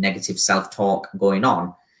 negative self-talk going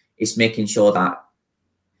on, it's making sure that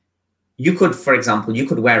you could, for example, you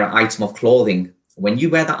could wear an item of clothing. When you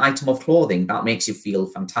wear that item of clothing, that makes you feel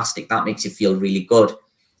fantastic. That makes you feel really good.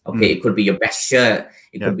 Okay. It could be your best shirt.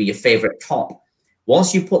 It could be your favorite top.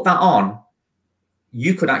 Once you put that on,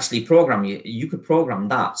 you could actually program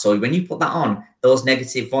that. So when you put that on, those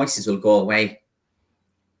negative voices will go away.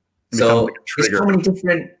 So there's so many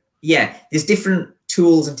there's different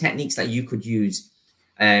tools and techniques that you could use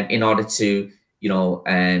in order to,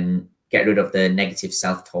 get rid of the negative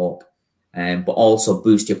self-talk, but also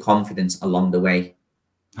boost your confidence along the way.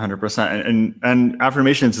 100%. And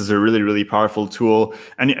affirmations is a really, really powerful tool.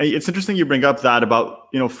 And it's interesting you bring up that about,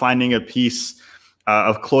 finding a piece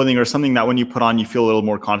of clothing or something that when you put on, you feel a little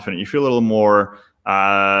more confident. You feel a little more,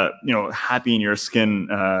 happy in your skin.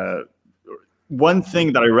 One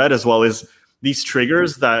thing that I read as well is these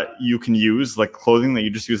triggers that you can use, like clothing that you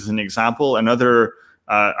just use as an example. Another,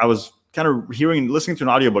 I was kind of listening to an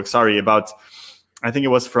audiobook, about, I think it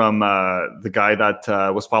was from the guy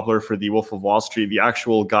that was popular for The Wolf of Wall Street, the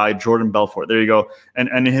actual guy, Jordan Belfort. There you go. And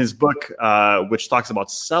in his book, which talks about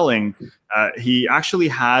selling, he actually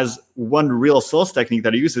has one real sales technique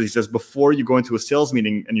that he uses. He says, before you go into a sales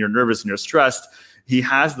meeting and you're nervous and you're stressed, he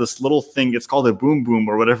has this little thing. It's called a boom boom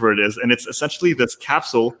or whatever it is. And it's essentially this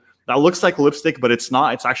capsule that looks like lipstick, but it's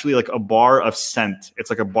not. It's actually like a bar of scent.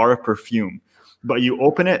 It's like a bar of perfume. But you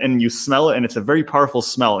open it and you smell it, and it's a very powerful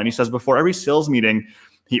smell. And he says before every sales meeting,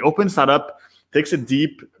 he opens that up, takes a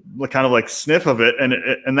deep kind of like sniff of it,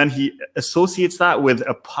 and then he associates that with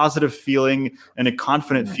a positive feeling and a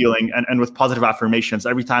confident feeling and with positive affirmations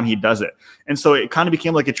every time he does it. And so it kind of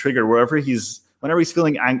became like a trigger whenever he's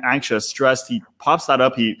feeling anxious, stressed, he pops that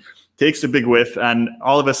up, he takes a big whiff, and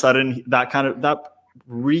all of a sudden that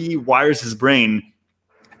rewires his brain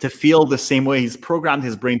to feel the same way he's programmed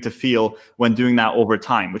his brain to feel when doing that over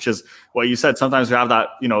time, which is what you said. Sometimes we have that,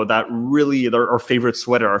 that really our favorite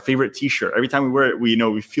sweater, our favorite t-shirt. Every time we wear it,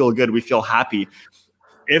 we feel good, we feel happy.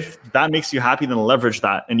 If that makes you happy, then leverage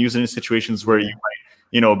that and use it in situations where you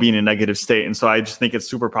might, be in a negative state. And so I just think it's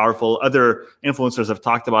super powerful. Other influencers have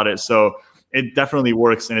talked about it. So it definitely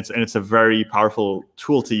works, and it's a very powerful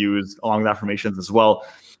tool to use along with affirmations as well.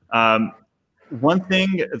 One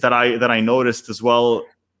thing that I noticed as well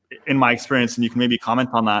in my experience, and you can maybe comment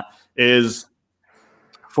on that, is,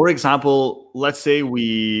 for example, let's say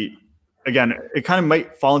again, it kind of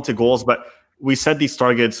might fall into goals, but we set these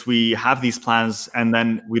targets, we have these plans, and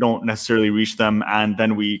then we don't necessarily reach them, and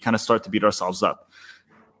then we kind of start to beat ourselves up.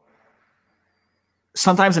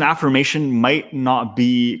 Sometimes an affirmation might not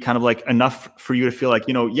be kind of like enough for you to feel like,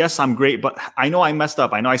 yes, I'm great, but I know I messed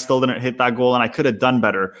up. I know I still didn't hit that goal and I could have done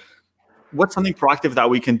better. What's something proactive that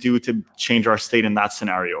we can do to change our state in that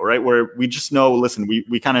scenario, right? Where we just know, listen,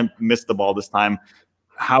 we kind of missed the ball this time.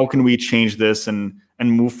 How can we change this and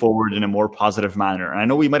move forward in a more positive manner? And I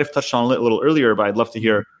know we might have touched on it a little earlier, but I'd love to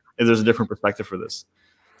hear if there's a different perspective for this.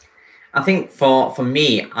 I think for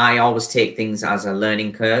me, I always take things as a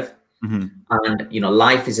learning curve. Mm-hmm. And,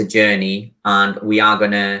 life is a journey, and we are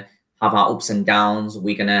going to have our ups and downs.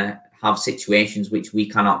 We're going to have situations which we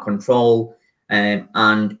cannot control.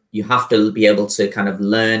 And you have to be able to kind of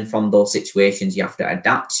learn from those situations. You have to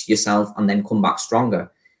adapt yourself and then come back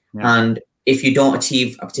stronger. Yeah. And if you don't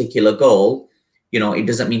achieve a particular goal, it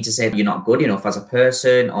doesn't mean to say that you're not good enough as a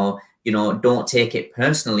person, or, don't take it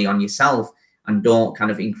personally on yourself, and don't kind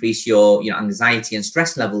of increase your anxiety and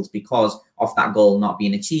stress levels because of that goal not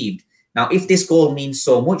being achieved. Now, if this goal means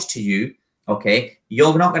so much to you, okay,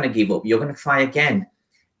 you're not going to give up. You're going to try again.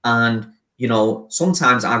 And,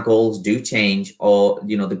 sometimes our goals do change, or,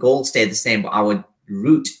 the goals stay the same, but our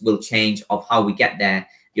route will change of how we get there.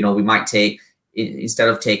 We might take, instead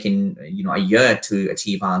of taking, a year to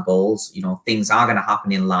achieve our goals, things are going to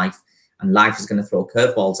happen in life, and life is going to throw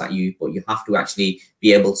curveballs at you, but you have to actually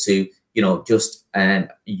be able to, just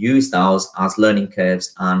use those as learning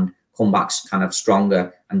curves and come back kind of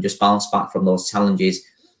stronger and just bounce back from those challenges.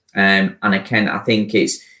 And again, I think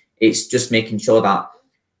it's just making sure that,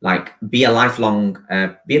 like, be a lifelong,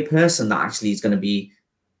 be a person that actually is going to be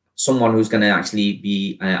someone who's going to actually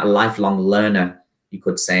be a lifelong learner, you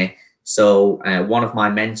could say. So one of my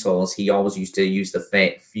mentors, he always used to use the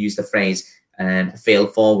phrase fail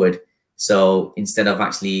forward. So instead of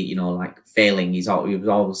actually, failing, he was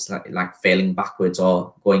always like failing backwards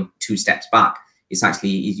or going 2 steps back. It's actually,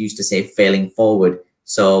 he used to say failing forward.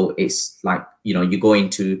 So it's like, you're going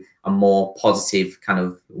to a more positive kind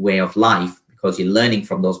of way of life because you're learning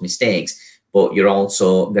from those mistakes, but you're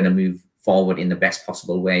also going to move forward in the best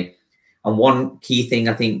possible way. And one key thing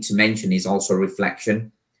I think to mention is also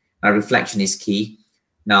reflection. Reflection is key.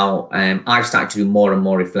 Now, I've started to do more and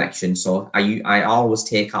more reflection. So I always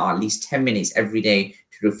take out at least 10 minutes every day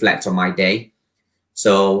to reflect on my day.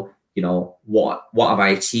 So, what have I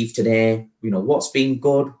achieved today? What's been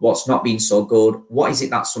good? What's not been so good? What is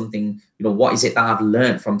it that I've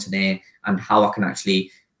learned from today, and how I can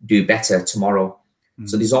actually do better tomorrow? Mm-hmm.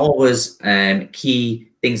 So there's always key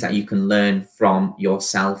things that you can learn from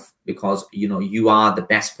yourself, because, you are the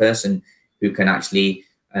best person who can actually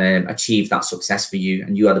achieve that success for you.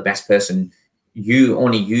 And you are the best person.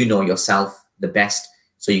 Only you know yourself the best.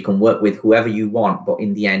 So you can work with whoever you want, but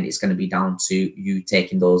in the end, it's going to be down to you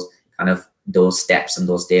taking those steps and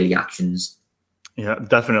those daily actions. Yeah,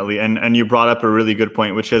 definitely. And you brought up a really good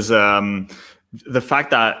point, which is the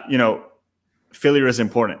fact that, failure is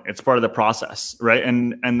important. It's part of the process, right?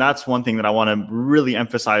 And that's one thing that I want to really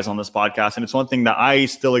emphasize on this podcast. And it's one thing that I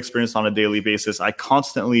still experience on a daily basis. I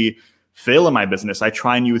constantly fail in my business. I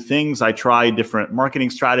try new things. I try different marketing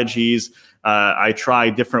strategies. I try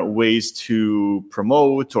different ways to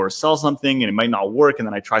promote or sell something, and it might not work. And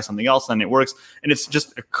then I try something else and it works. And it's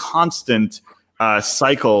just a constant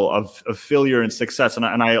cycle of failure and success. And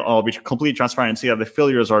I'll be completely transparent and say that the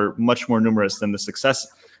failures are much more numerous than the success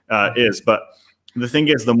is. But the thing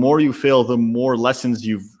is, the more you fail, the more lessons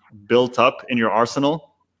you've built up in your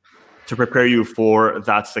arsenal to prepare you for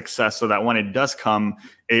that success, so that when it does come,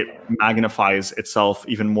 it magnifies itself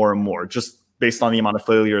even more and more, just based on the amount of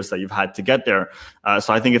failures that you've had to get there.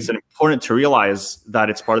 So I think it's important to realize that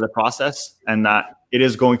it's part of the process and that it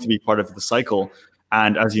is going to be part of the cycle.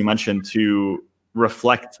 And as you mentioned, to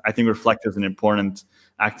reflect, I think reflect is an important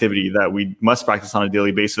activity that we must practice on a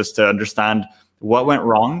daily basis to understand what went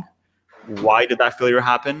wrong, why did that failure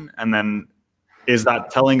happen, and then is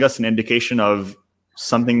that telling us an indication of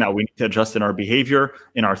something that we need to adjust in our behavior,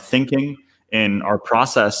 in our thinking, in our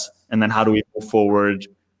process, and then how do we move forward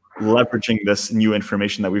leveraging this new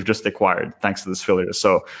information that we've just acquired thanks to this failure.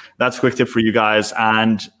 So that's a quick tip for you guys.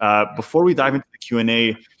 And before we dive into the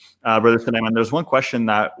Q&A, Brother Sulaiman, there's one question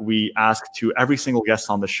that we ask to every single guest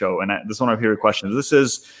on the show, and this is one of my favorite questions. This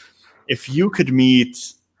is, if you could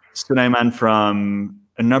meet Sulaiman from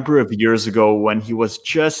a number of years ago when he was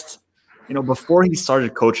just before he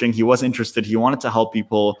started coaching, he was interested. He wanted to help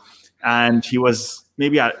people, and he was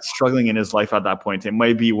maybe struggling in his life at that point. It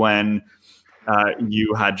might be when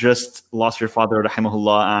you had just lost your father,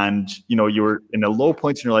 rahimahullah, and you were in a low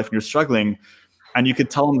point in your life and you're struggling, and you could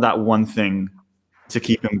tell him that one thing to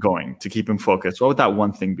keep him going, to keep him focused. What would that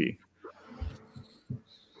one thing be?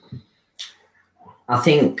 I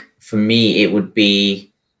think for me, it would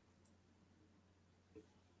be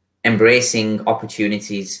embracing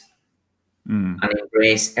opportunities and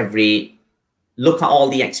look at all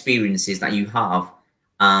the experiences that you have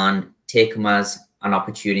and take them as an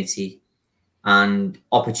opportunity. And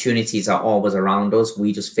opportunities are always around us.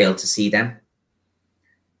 We just fail to see them.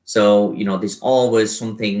 So, there's always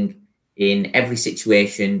something in every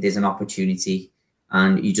situation. There's an opportunity,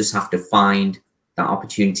 and you just have to find that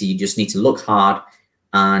opportunity. You just need to look hard,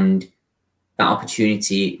 and that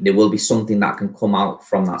opportunity, there will be something that can come out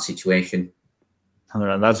from that situation.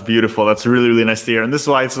 That's beautiful. That's really, really nice to hear. And this is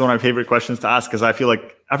why it's one of my favorite questions to ask, because I feel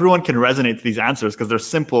like everyone can resonate to these answers because they're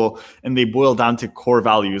simple and they boil down to core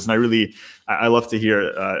values. And I love to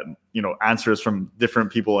hear, answers from different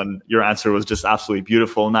people. And your answer was just absolutely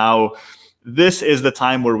beautiful. Now, this is the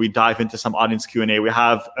time where we dive into some audience Q&A. We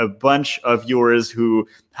have a bunch of viewers who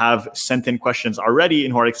have sent in questions already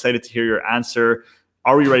and who are excited to hear your answer.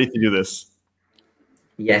 Are we ready to do this?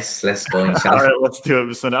 Yes, let's go. Inshallah. All right, let's do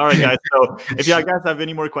it. So, all right, guys. So if you guys have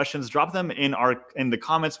any more questions, drop them in the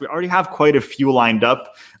comments. We already have quite a few lined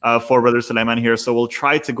up for Brother Sulaiman here. So we'll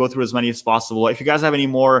try to go through as many as possible. If you guys have any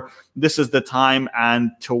more, this is the time.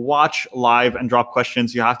 And to watch live and drop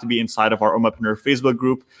questions, you have to be inside of our Ummahpreneur Facebook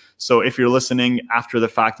group. So if you're listening after the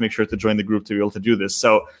fact, make sure to join the group to be able to do this.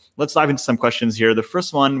 So let's dive into some questions here. The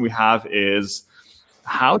first one we have is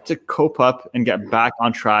how to cope up and get back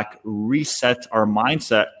on track, reset our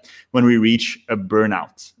mindset when we reach a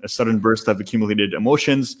burnout, a sudden burst of accumulated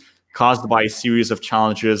emotions caused by a series of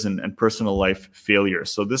challenges and personal life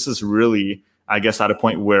failures. So this is really, I guess, at a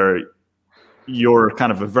point where you're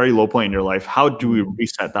kind of a very low point in your life. How do we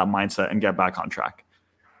reset that mindset and get back on track?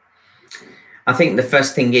 I think the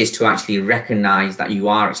first thing is to actually recognize that you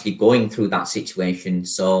are actually going through that situation.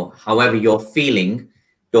 So however you're feeling,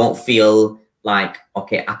 don't feel like,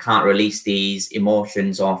 okay, I can't release these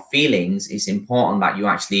emotions or feelings. It's important that you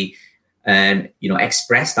actually,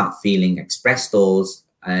 express that feeling, express those,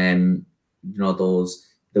 sorry,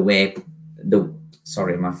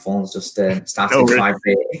 my phone's just started to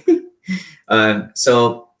vibrate.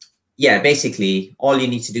 So yeah, basically all you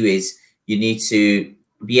need to do is you need to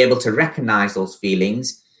be able to recognize those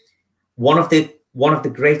feelings. One of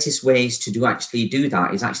the greatest ways to do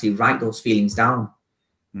that is actually write those feelings down.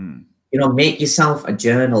 Make yourself a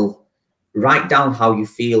journal, write down how you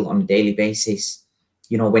feel on a daily basis.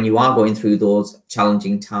 When you are going through those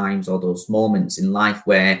challenging times or those moments in life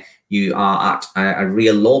where you are at a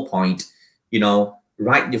real low point,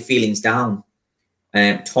 write your feelings down.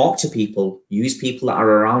 Talk to people, use people that are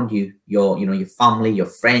around you, your family, your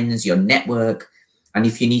friends, your network. And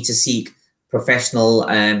if you need to seek professional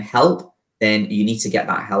help, then you need to get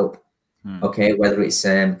that help. Okay, whether it's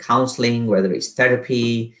counseling, whether it's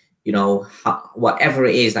therapy, whatever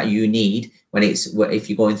it is that you need if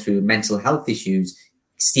you're going through mental health issues,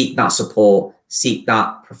 seek that support, seek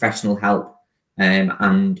that professional help.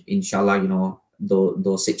 And inshallah,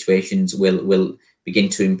 those situations will begin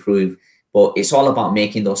to improve. But it's all about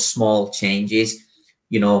making those small changes.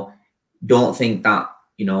 Don't think that,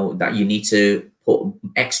 that you need to put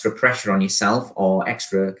extra pressure on yourself or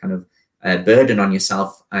extra kind of burden on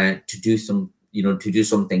yourself to do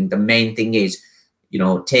something. The main thing is,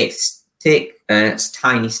 take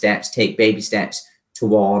tiny steps, take baby steps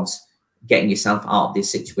towards getting yourself out of these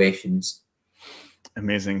situations.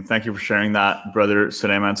 Amazing. Thank you for sharing that, Brother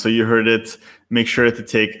Sulaiman. So you heard it. Make sure to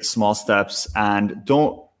take small steps and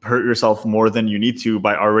don't hurt yourself more than you need to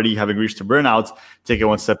by already having reached a burnout. Take it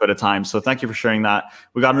one step at a time. So thank you for sharing that.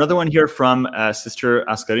 We got another one here from Sister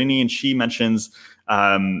Askarini, and she mentions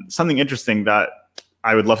something interesting that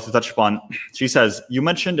I would love to touch upon. She says, you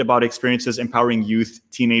mentioned about experiences empowering youth,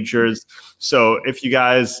 teenagers. So if you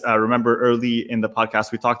guys remember early in the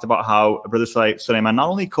podcast, we talked about how Brother Sulaiman not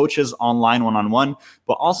only coaches online one-on-one,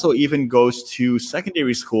 but also even goes to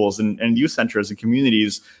secondary schools and youth centers and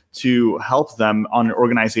communities to help them on an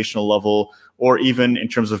organizational level or even in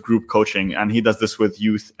terms of group coaching. And he does this with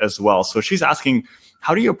youth as well. So she's asking,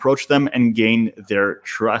 how do you approach them and gain their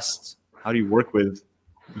trust? How do you work with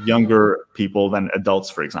younger people than adults,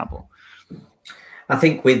 for example? I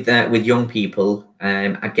think with young people,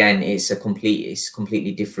 again, it's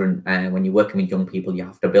completely different. When you're working with young people, you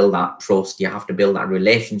have to build that trust, you have to build that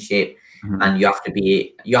relationship, and you have to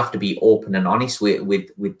be open and honest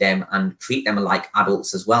with them and treat them like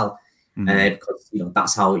adults as well, because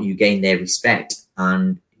that's how you gain their respect.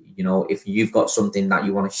 And if you've got something that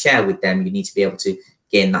you want to share with them, you need to be able to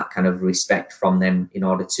gain that kind of respect from them in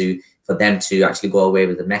order for them to actually go away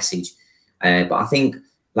with the message. But I think,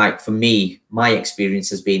 like, for me, my experience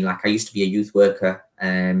has been, like, I used to be a youth worker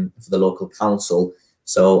for the local council.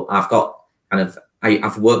 So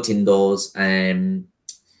I've worked in those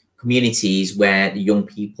communities where the young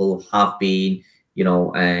people have been,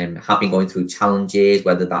 going through challenges,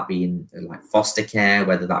 whether that be in like foster care,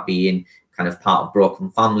 whether that be in kind of part of broken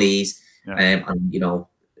families.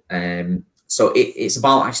 So it's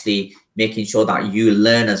about actually making sure that you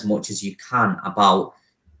learn as much as you can about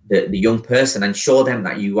the young person and show them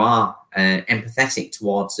that you are empathetic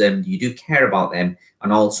towards them, you do care about them,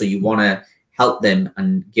 and also you want to help them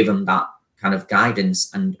and give them that kind of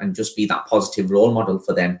guidance and just be that positive role model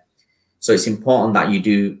for them. So it's important that you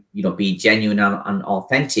do, be genuine and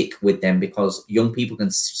authentic with them, because young people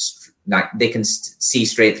can see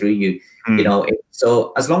straight through you.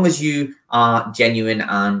 So as long as you are genuine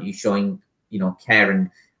and you're showing, care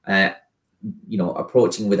and,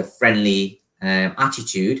 approaching with a friendly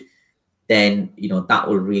attitude, then, that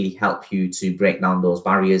will really help you to break down those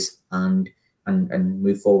barriers and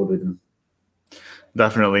move forward with them.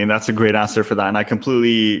 Definitely. And that's a great answer for that. And I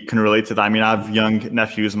completely can relate to that. I mean, I have young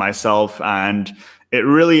nephews myself, and it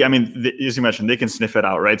really, as you mentioned, they can sniff it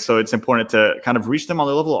out, right? So it's important to kind of reach them on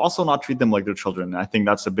their level, also not treat them like their children. I think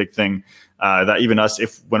that's a big thing that even us,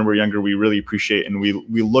 when we're younger, we really appreciate. And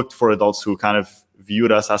we looked for adults who kind of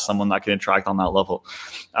viewed us as someone that can interact on that level.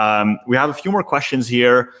 We have a few more questions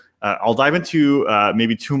here. I'll dive into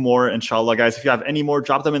maybe two more, inshallah, guys. If you have any more,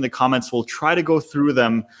 drop them in the comments. We'll try to go through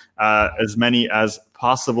them as many as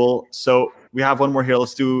possible. So we have one more here.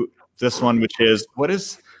 Let's do this one, which is, what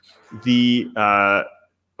is the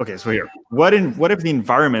so here, what if the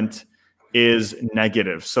environment is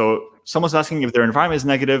negative? So someone's asking if their environment is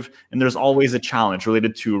negative, and there's always a challenge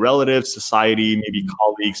related to relatives, society, maybe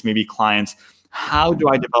colleagues, maybe clients. How do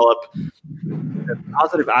I develop a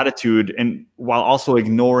positive attitude and while also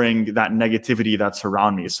ignoring that negativity that's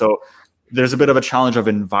around me? So there's a bit of a challenge of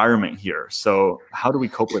environment here. So how do we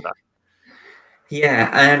cope with that?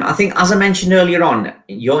 Yeah, I think, as I mentioned earlier on,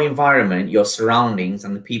 your environment, your surroundings,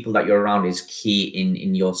 and the people that you're around is key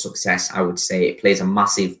in your success. I would say it plays a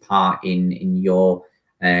massive part in your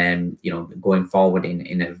going forward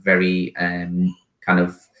in a very kind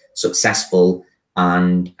of successful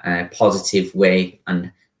and positive way,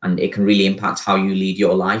 and it can really impact how you lead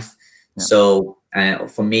your life. Yeah. So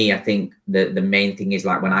for me, I think the main thing is,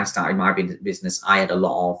 like, when I started my business, I had a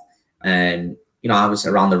lot of I was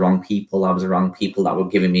around the wrong people. I was around people that were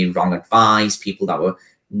giving me wrong advice, people that were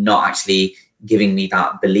not actually giving me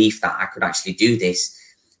that belief that I could actually do this.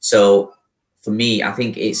 So for me, I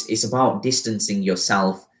think it's about distancing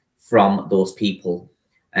yourself from those people,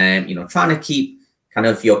 trying to keep kind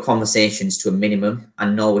of your conversations to a minimum. I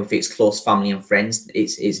know if it's close family and friends,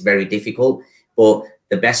 it's very difficult, but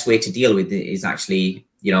the best way to deal with it is actually,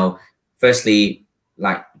 firstly,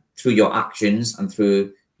 like, through your actions and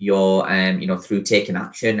through your, through taking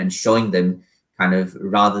action and showing them, kind of,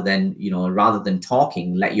 rather than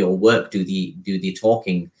talking, let your work do the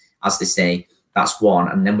talking, as they say. That's one.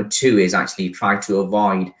 And number two is actually try to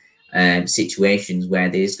avoid situations where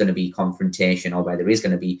there's going to be confrontation or where there is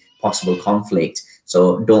going to be possible conflict.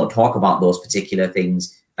 So don't talk about those particular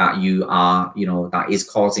things that you are, that is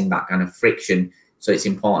causing that kind of friction. So it's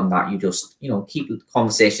important that you just, keep the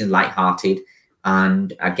conversation lighthearted.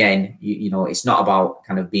 And again, it's not about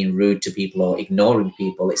kind of being rude to people or ignoring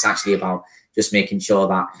people. It's actually about just making sure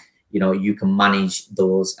that, you can manage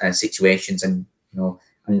those situations and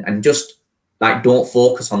just, like, don't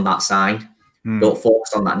focus on that side. Don't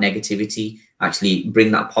focus on that negativity. Actually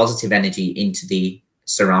bring that positive energy into the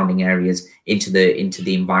surrounding areas, into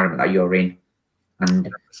the environment that you're in.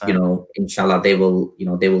 And, 100%. Inshallah, they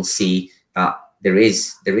will see that there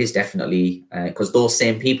is definitely, because those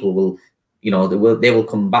same people will, they will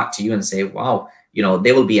come back to you and say, wow,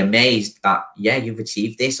 they will be amazed that, yeah, you've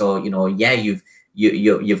achieved this, or, yeah, you've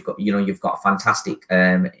got a fantastic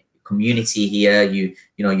community here.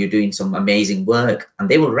 You're doing some amazing work, and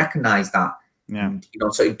they will recognize that. Yeah. And,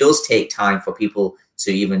 so it does take time for people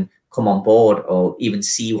to even come on board or even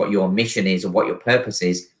see what your mission is or what your purpose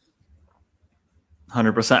is.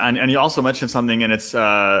 100%. And you also mentioned something, and it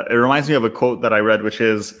reminds me of a quote that I read, which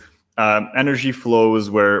is, energy flows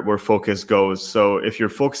where focus goes. So if you're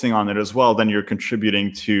focusing on it as well, then you're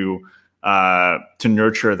contributing to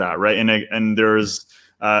nurture that, right? And there's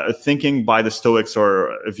a thinking by the Stoics,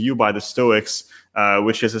 or a view by the Stoics,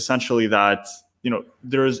 which is essentially that,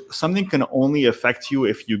 there's something can only affect you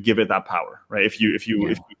if you give it that power, right? If you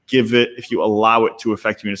if you allow it to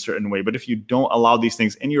affect you in a certain way. But if you don't allow these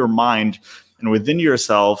things in your mind and within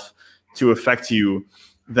yourself to affect you,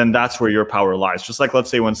 then that's where your power lies. Just like, let's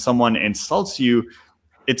say when someone insults you,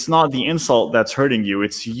 it's not the insult that's hurting you.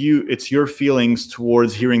 It's your feelings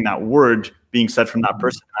towards hearing that word being said from that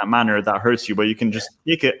person in that manner that hurts you. But you can just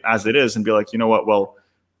take it as it is and be like, you know what? Well,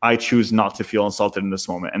 I choose not to feel insulted in this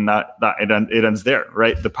moment. And that it ends there,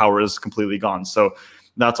 right? The power is completely gone. So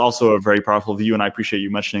that's also a very powerful view. And I appreciate you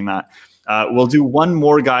mentioning that. We'll do one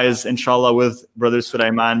more, guys, inshallah, with Brother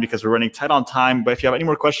Sulaiman, because we're running tight on time. But if you have any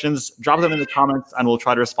more questions, drop them in the comments and we'll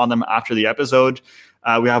try to respond them after the episode.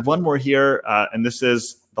 We have one more here, and this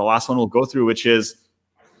is the last one we'll go through, which is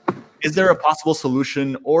there a possible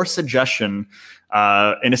solution or suggestion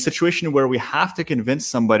in a situation where we have to convince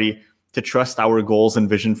somebody to trust our goals and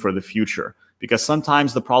vision for the future? Because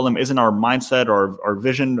sometimes the problem isn't our mindset or our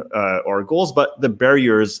vision or goals, but the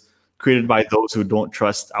barriers created by those who don't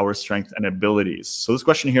trust our strength and abilities. So this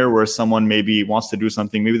question here, where someone maybe wants to do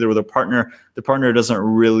something, maybe they're with a partner, the partner doesn't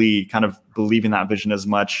really kind of believe in that vision as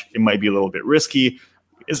much. It might be a little bit risky.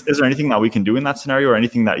 Is there anything that we can do in that scenario, or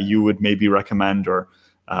anything that you would maybe recommend or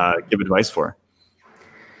give advice for?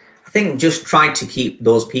 I think just try to keep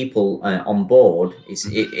those people on board.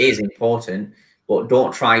 It is important, but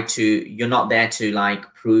don't try to. You're not there to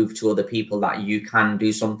like prove to other people that you can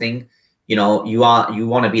do something. You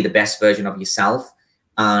want to be the best version of yourself,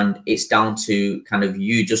 and it's down to kind of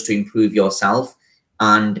you just to improve yourself.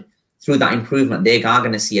 And through that improvement, they are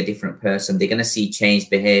going to see a different person. They're going to see changed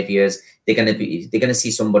behaviors. They're going to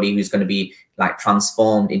see somebody who's going to be like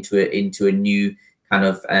transformed into a new kind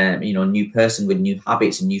of new person with new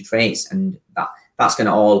habits and new traits, and that's going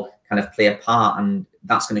to all kind of play a part, and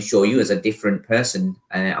that's going to show you as a different person,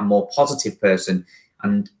 a more positive person,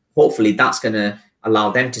 and hopefully that's going to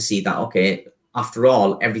allow them to see that, okay, after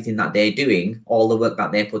all, everything that they're doing, all the work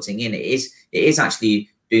that they're putting in, it is actually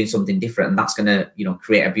doing something different, and that's going to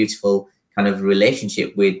create a beautiful kind of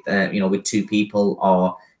relationship with with two people,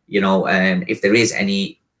 or if there is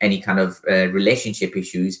any kind of relationship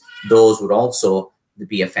issues, those would also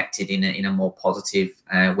be affected in a more positive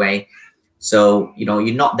way. So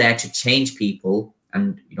you're not there to change people,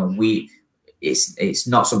 and it's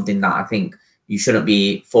not something that I think you shouldn't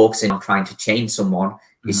be focusing on trying to change someone.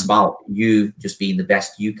 It's about you just being the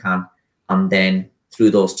best you can, and then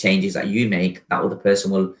through those changes that you make, that other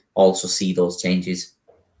person will also see those changes.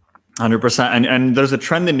 100%. And there's a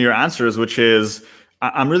trend in your answers, which is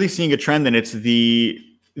I'm really seeing a trend, and it's the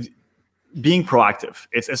being proactive.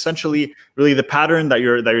 It's essentially really the pattern that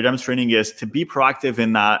you're demonstrating is to be proactive,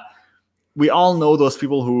 in that we all know those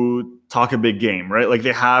people who talk a big game, right? Like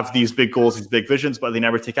they have these big goals, these big visions, but they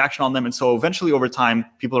never take action on them. And so eventually over time,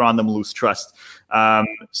 people around them lose trust.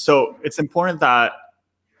 So it's important that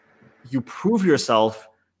you prove yourself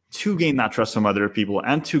to gain that trust from other people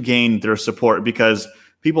and to gain their support, because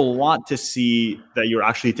people want to see that you're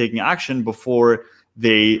actually taking action before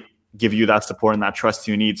they give you that support and that trust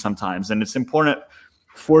you need sometimes. And it's important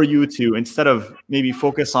for you to, instead of maybe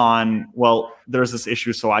focus on, well, there's this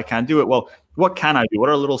issue, so I can't do it. Well, what can I do? What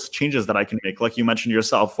are little changes that I can make? Like you mentioned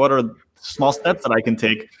yourself, what are small steps that I can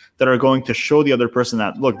take that are going to show the other person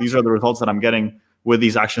that, look, these are the results that I'm getting with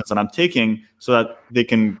these actions that I'm taking, so that they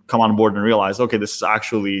can come on board and realize, okay, this is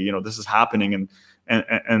actually, this is happening,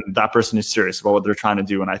 and that person is serious about what they're trying to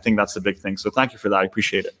do. And I think that's a big thing. So thank you for that. I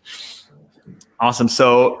appreciate it. Awesome.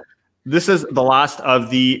 So this is the last of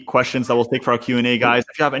the questions that we'll take for our Q&A, guys.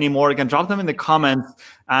 If you have any more, again, drop them in the comments.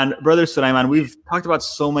 And Brother Sulaiman, we've talked about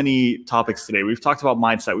so many topics today. We've talked about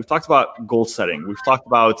mindset. We've talked about goal setting. We've talked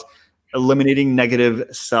about eliminating negative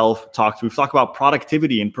self-talk. We've talked about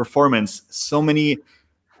productivity and performance. So many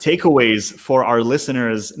takeaways for our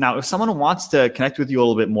listeners. Now, if someone wants to connect with you a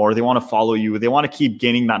little bit more, they want to follow you, they want to keep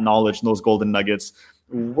gaining that knowledge and those golden nuggets,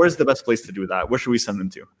 where's the best place to do that? Where should we send them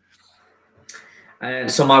to?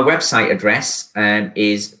 So my website address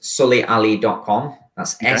is sullyali.com.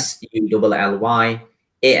 That's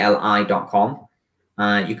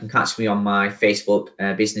SULLYALI.com. You can catch me on my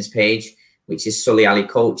Facebook business page, which is Sully Ali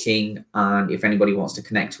Coaching. And if anybody wants to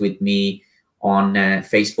connect with me on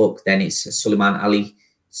Facebook, then it's Sulaiman Ali.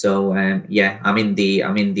 So I'm in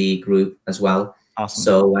the group as well. Awesome.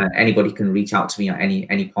 So anybody can reach out to me at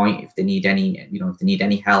any point if they need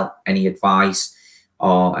any help, any advice,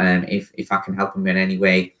 or if I can help them in any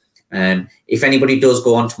way. If anybody does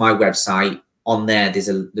go onto my website, on there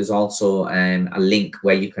there's also a link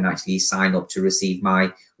where you can actually sign up to receive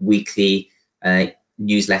my weekly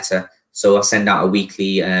newsletter. So I send out a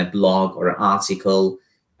weekly blog or an article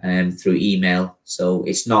through email. So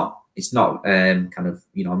it's not kind of,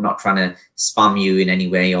 I'm not trying to spam you in any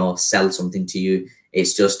way or sell something to you.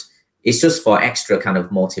 It's just for extra kind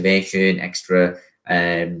of motivation, extra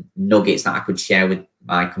nuggets that I could share with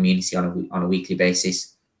my community on a weekly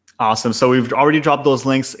basis. Awesome. So we've already dropped those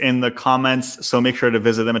links in the comments, so make sure to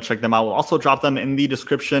visit them and check them out. We'll also drop them in the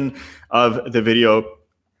description of the video.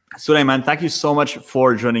 Sulaiman, thank you so much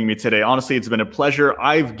for joining me today. Honestly, it's been a pleasure.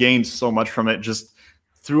 I've gained so much from it just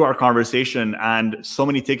through our conversation, and so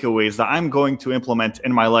many takeaways that I'm going to implement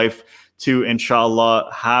in my life to,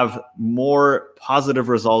 inshallah, have more positive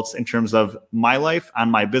results in terms of my life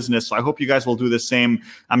and my business. So I hope you guys will do the same.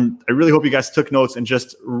 I really hope you guys took notes and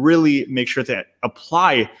just really make sure to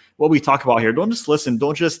apply what we talk about here. Don't just listen.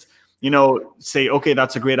 Don't just, say, okay,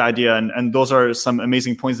 that's a great idea. And those are some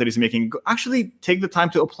amazing points that he's making. Actually take the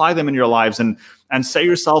time to apply them in your lives and set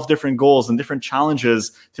yourself different goals and different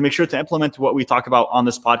challenges to make sure to implement what we talk about on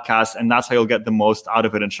this podcast. And that's how you'll get the most out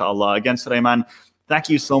of it, inshallah. Again, Sulaiman, thank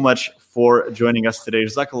you so much for joining us today.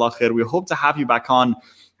 Jazakallah khair. We hope to have you back on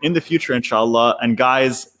in the future, inshallah. And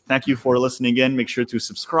guys, thank you for listening in. Make sure to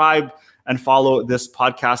subscribe and follow this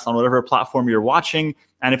podcast on whatever platform you're watching.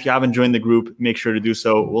 And if you haven't joined the group, make sure to do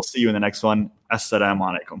so. We'll see you in the next one. Assalamu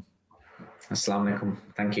alaikum. Assalamu alaikum.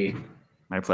 Thank you.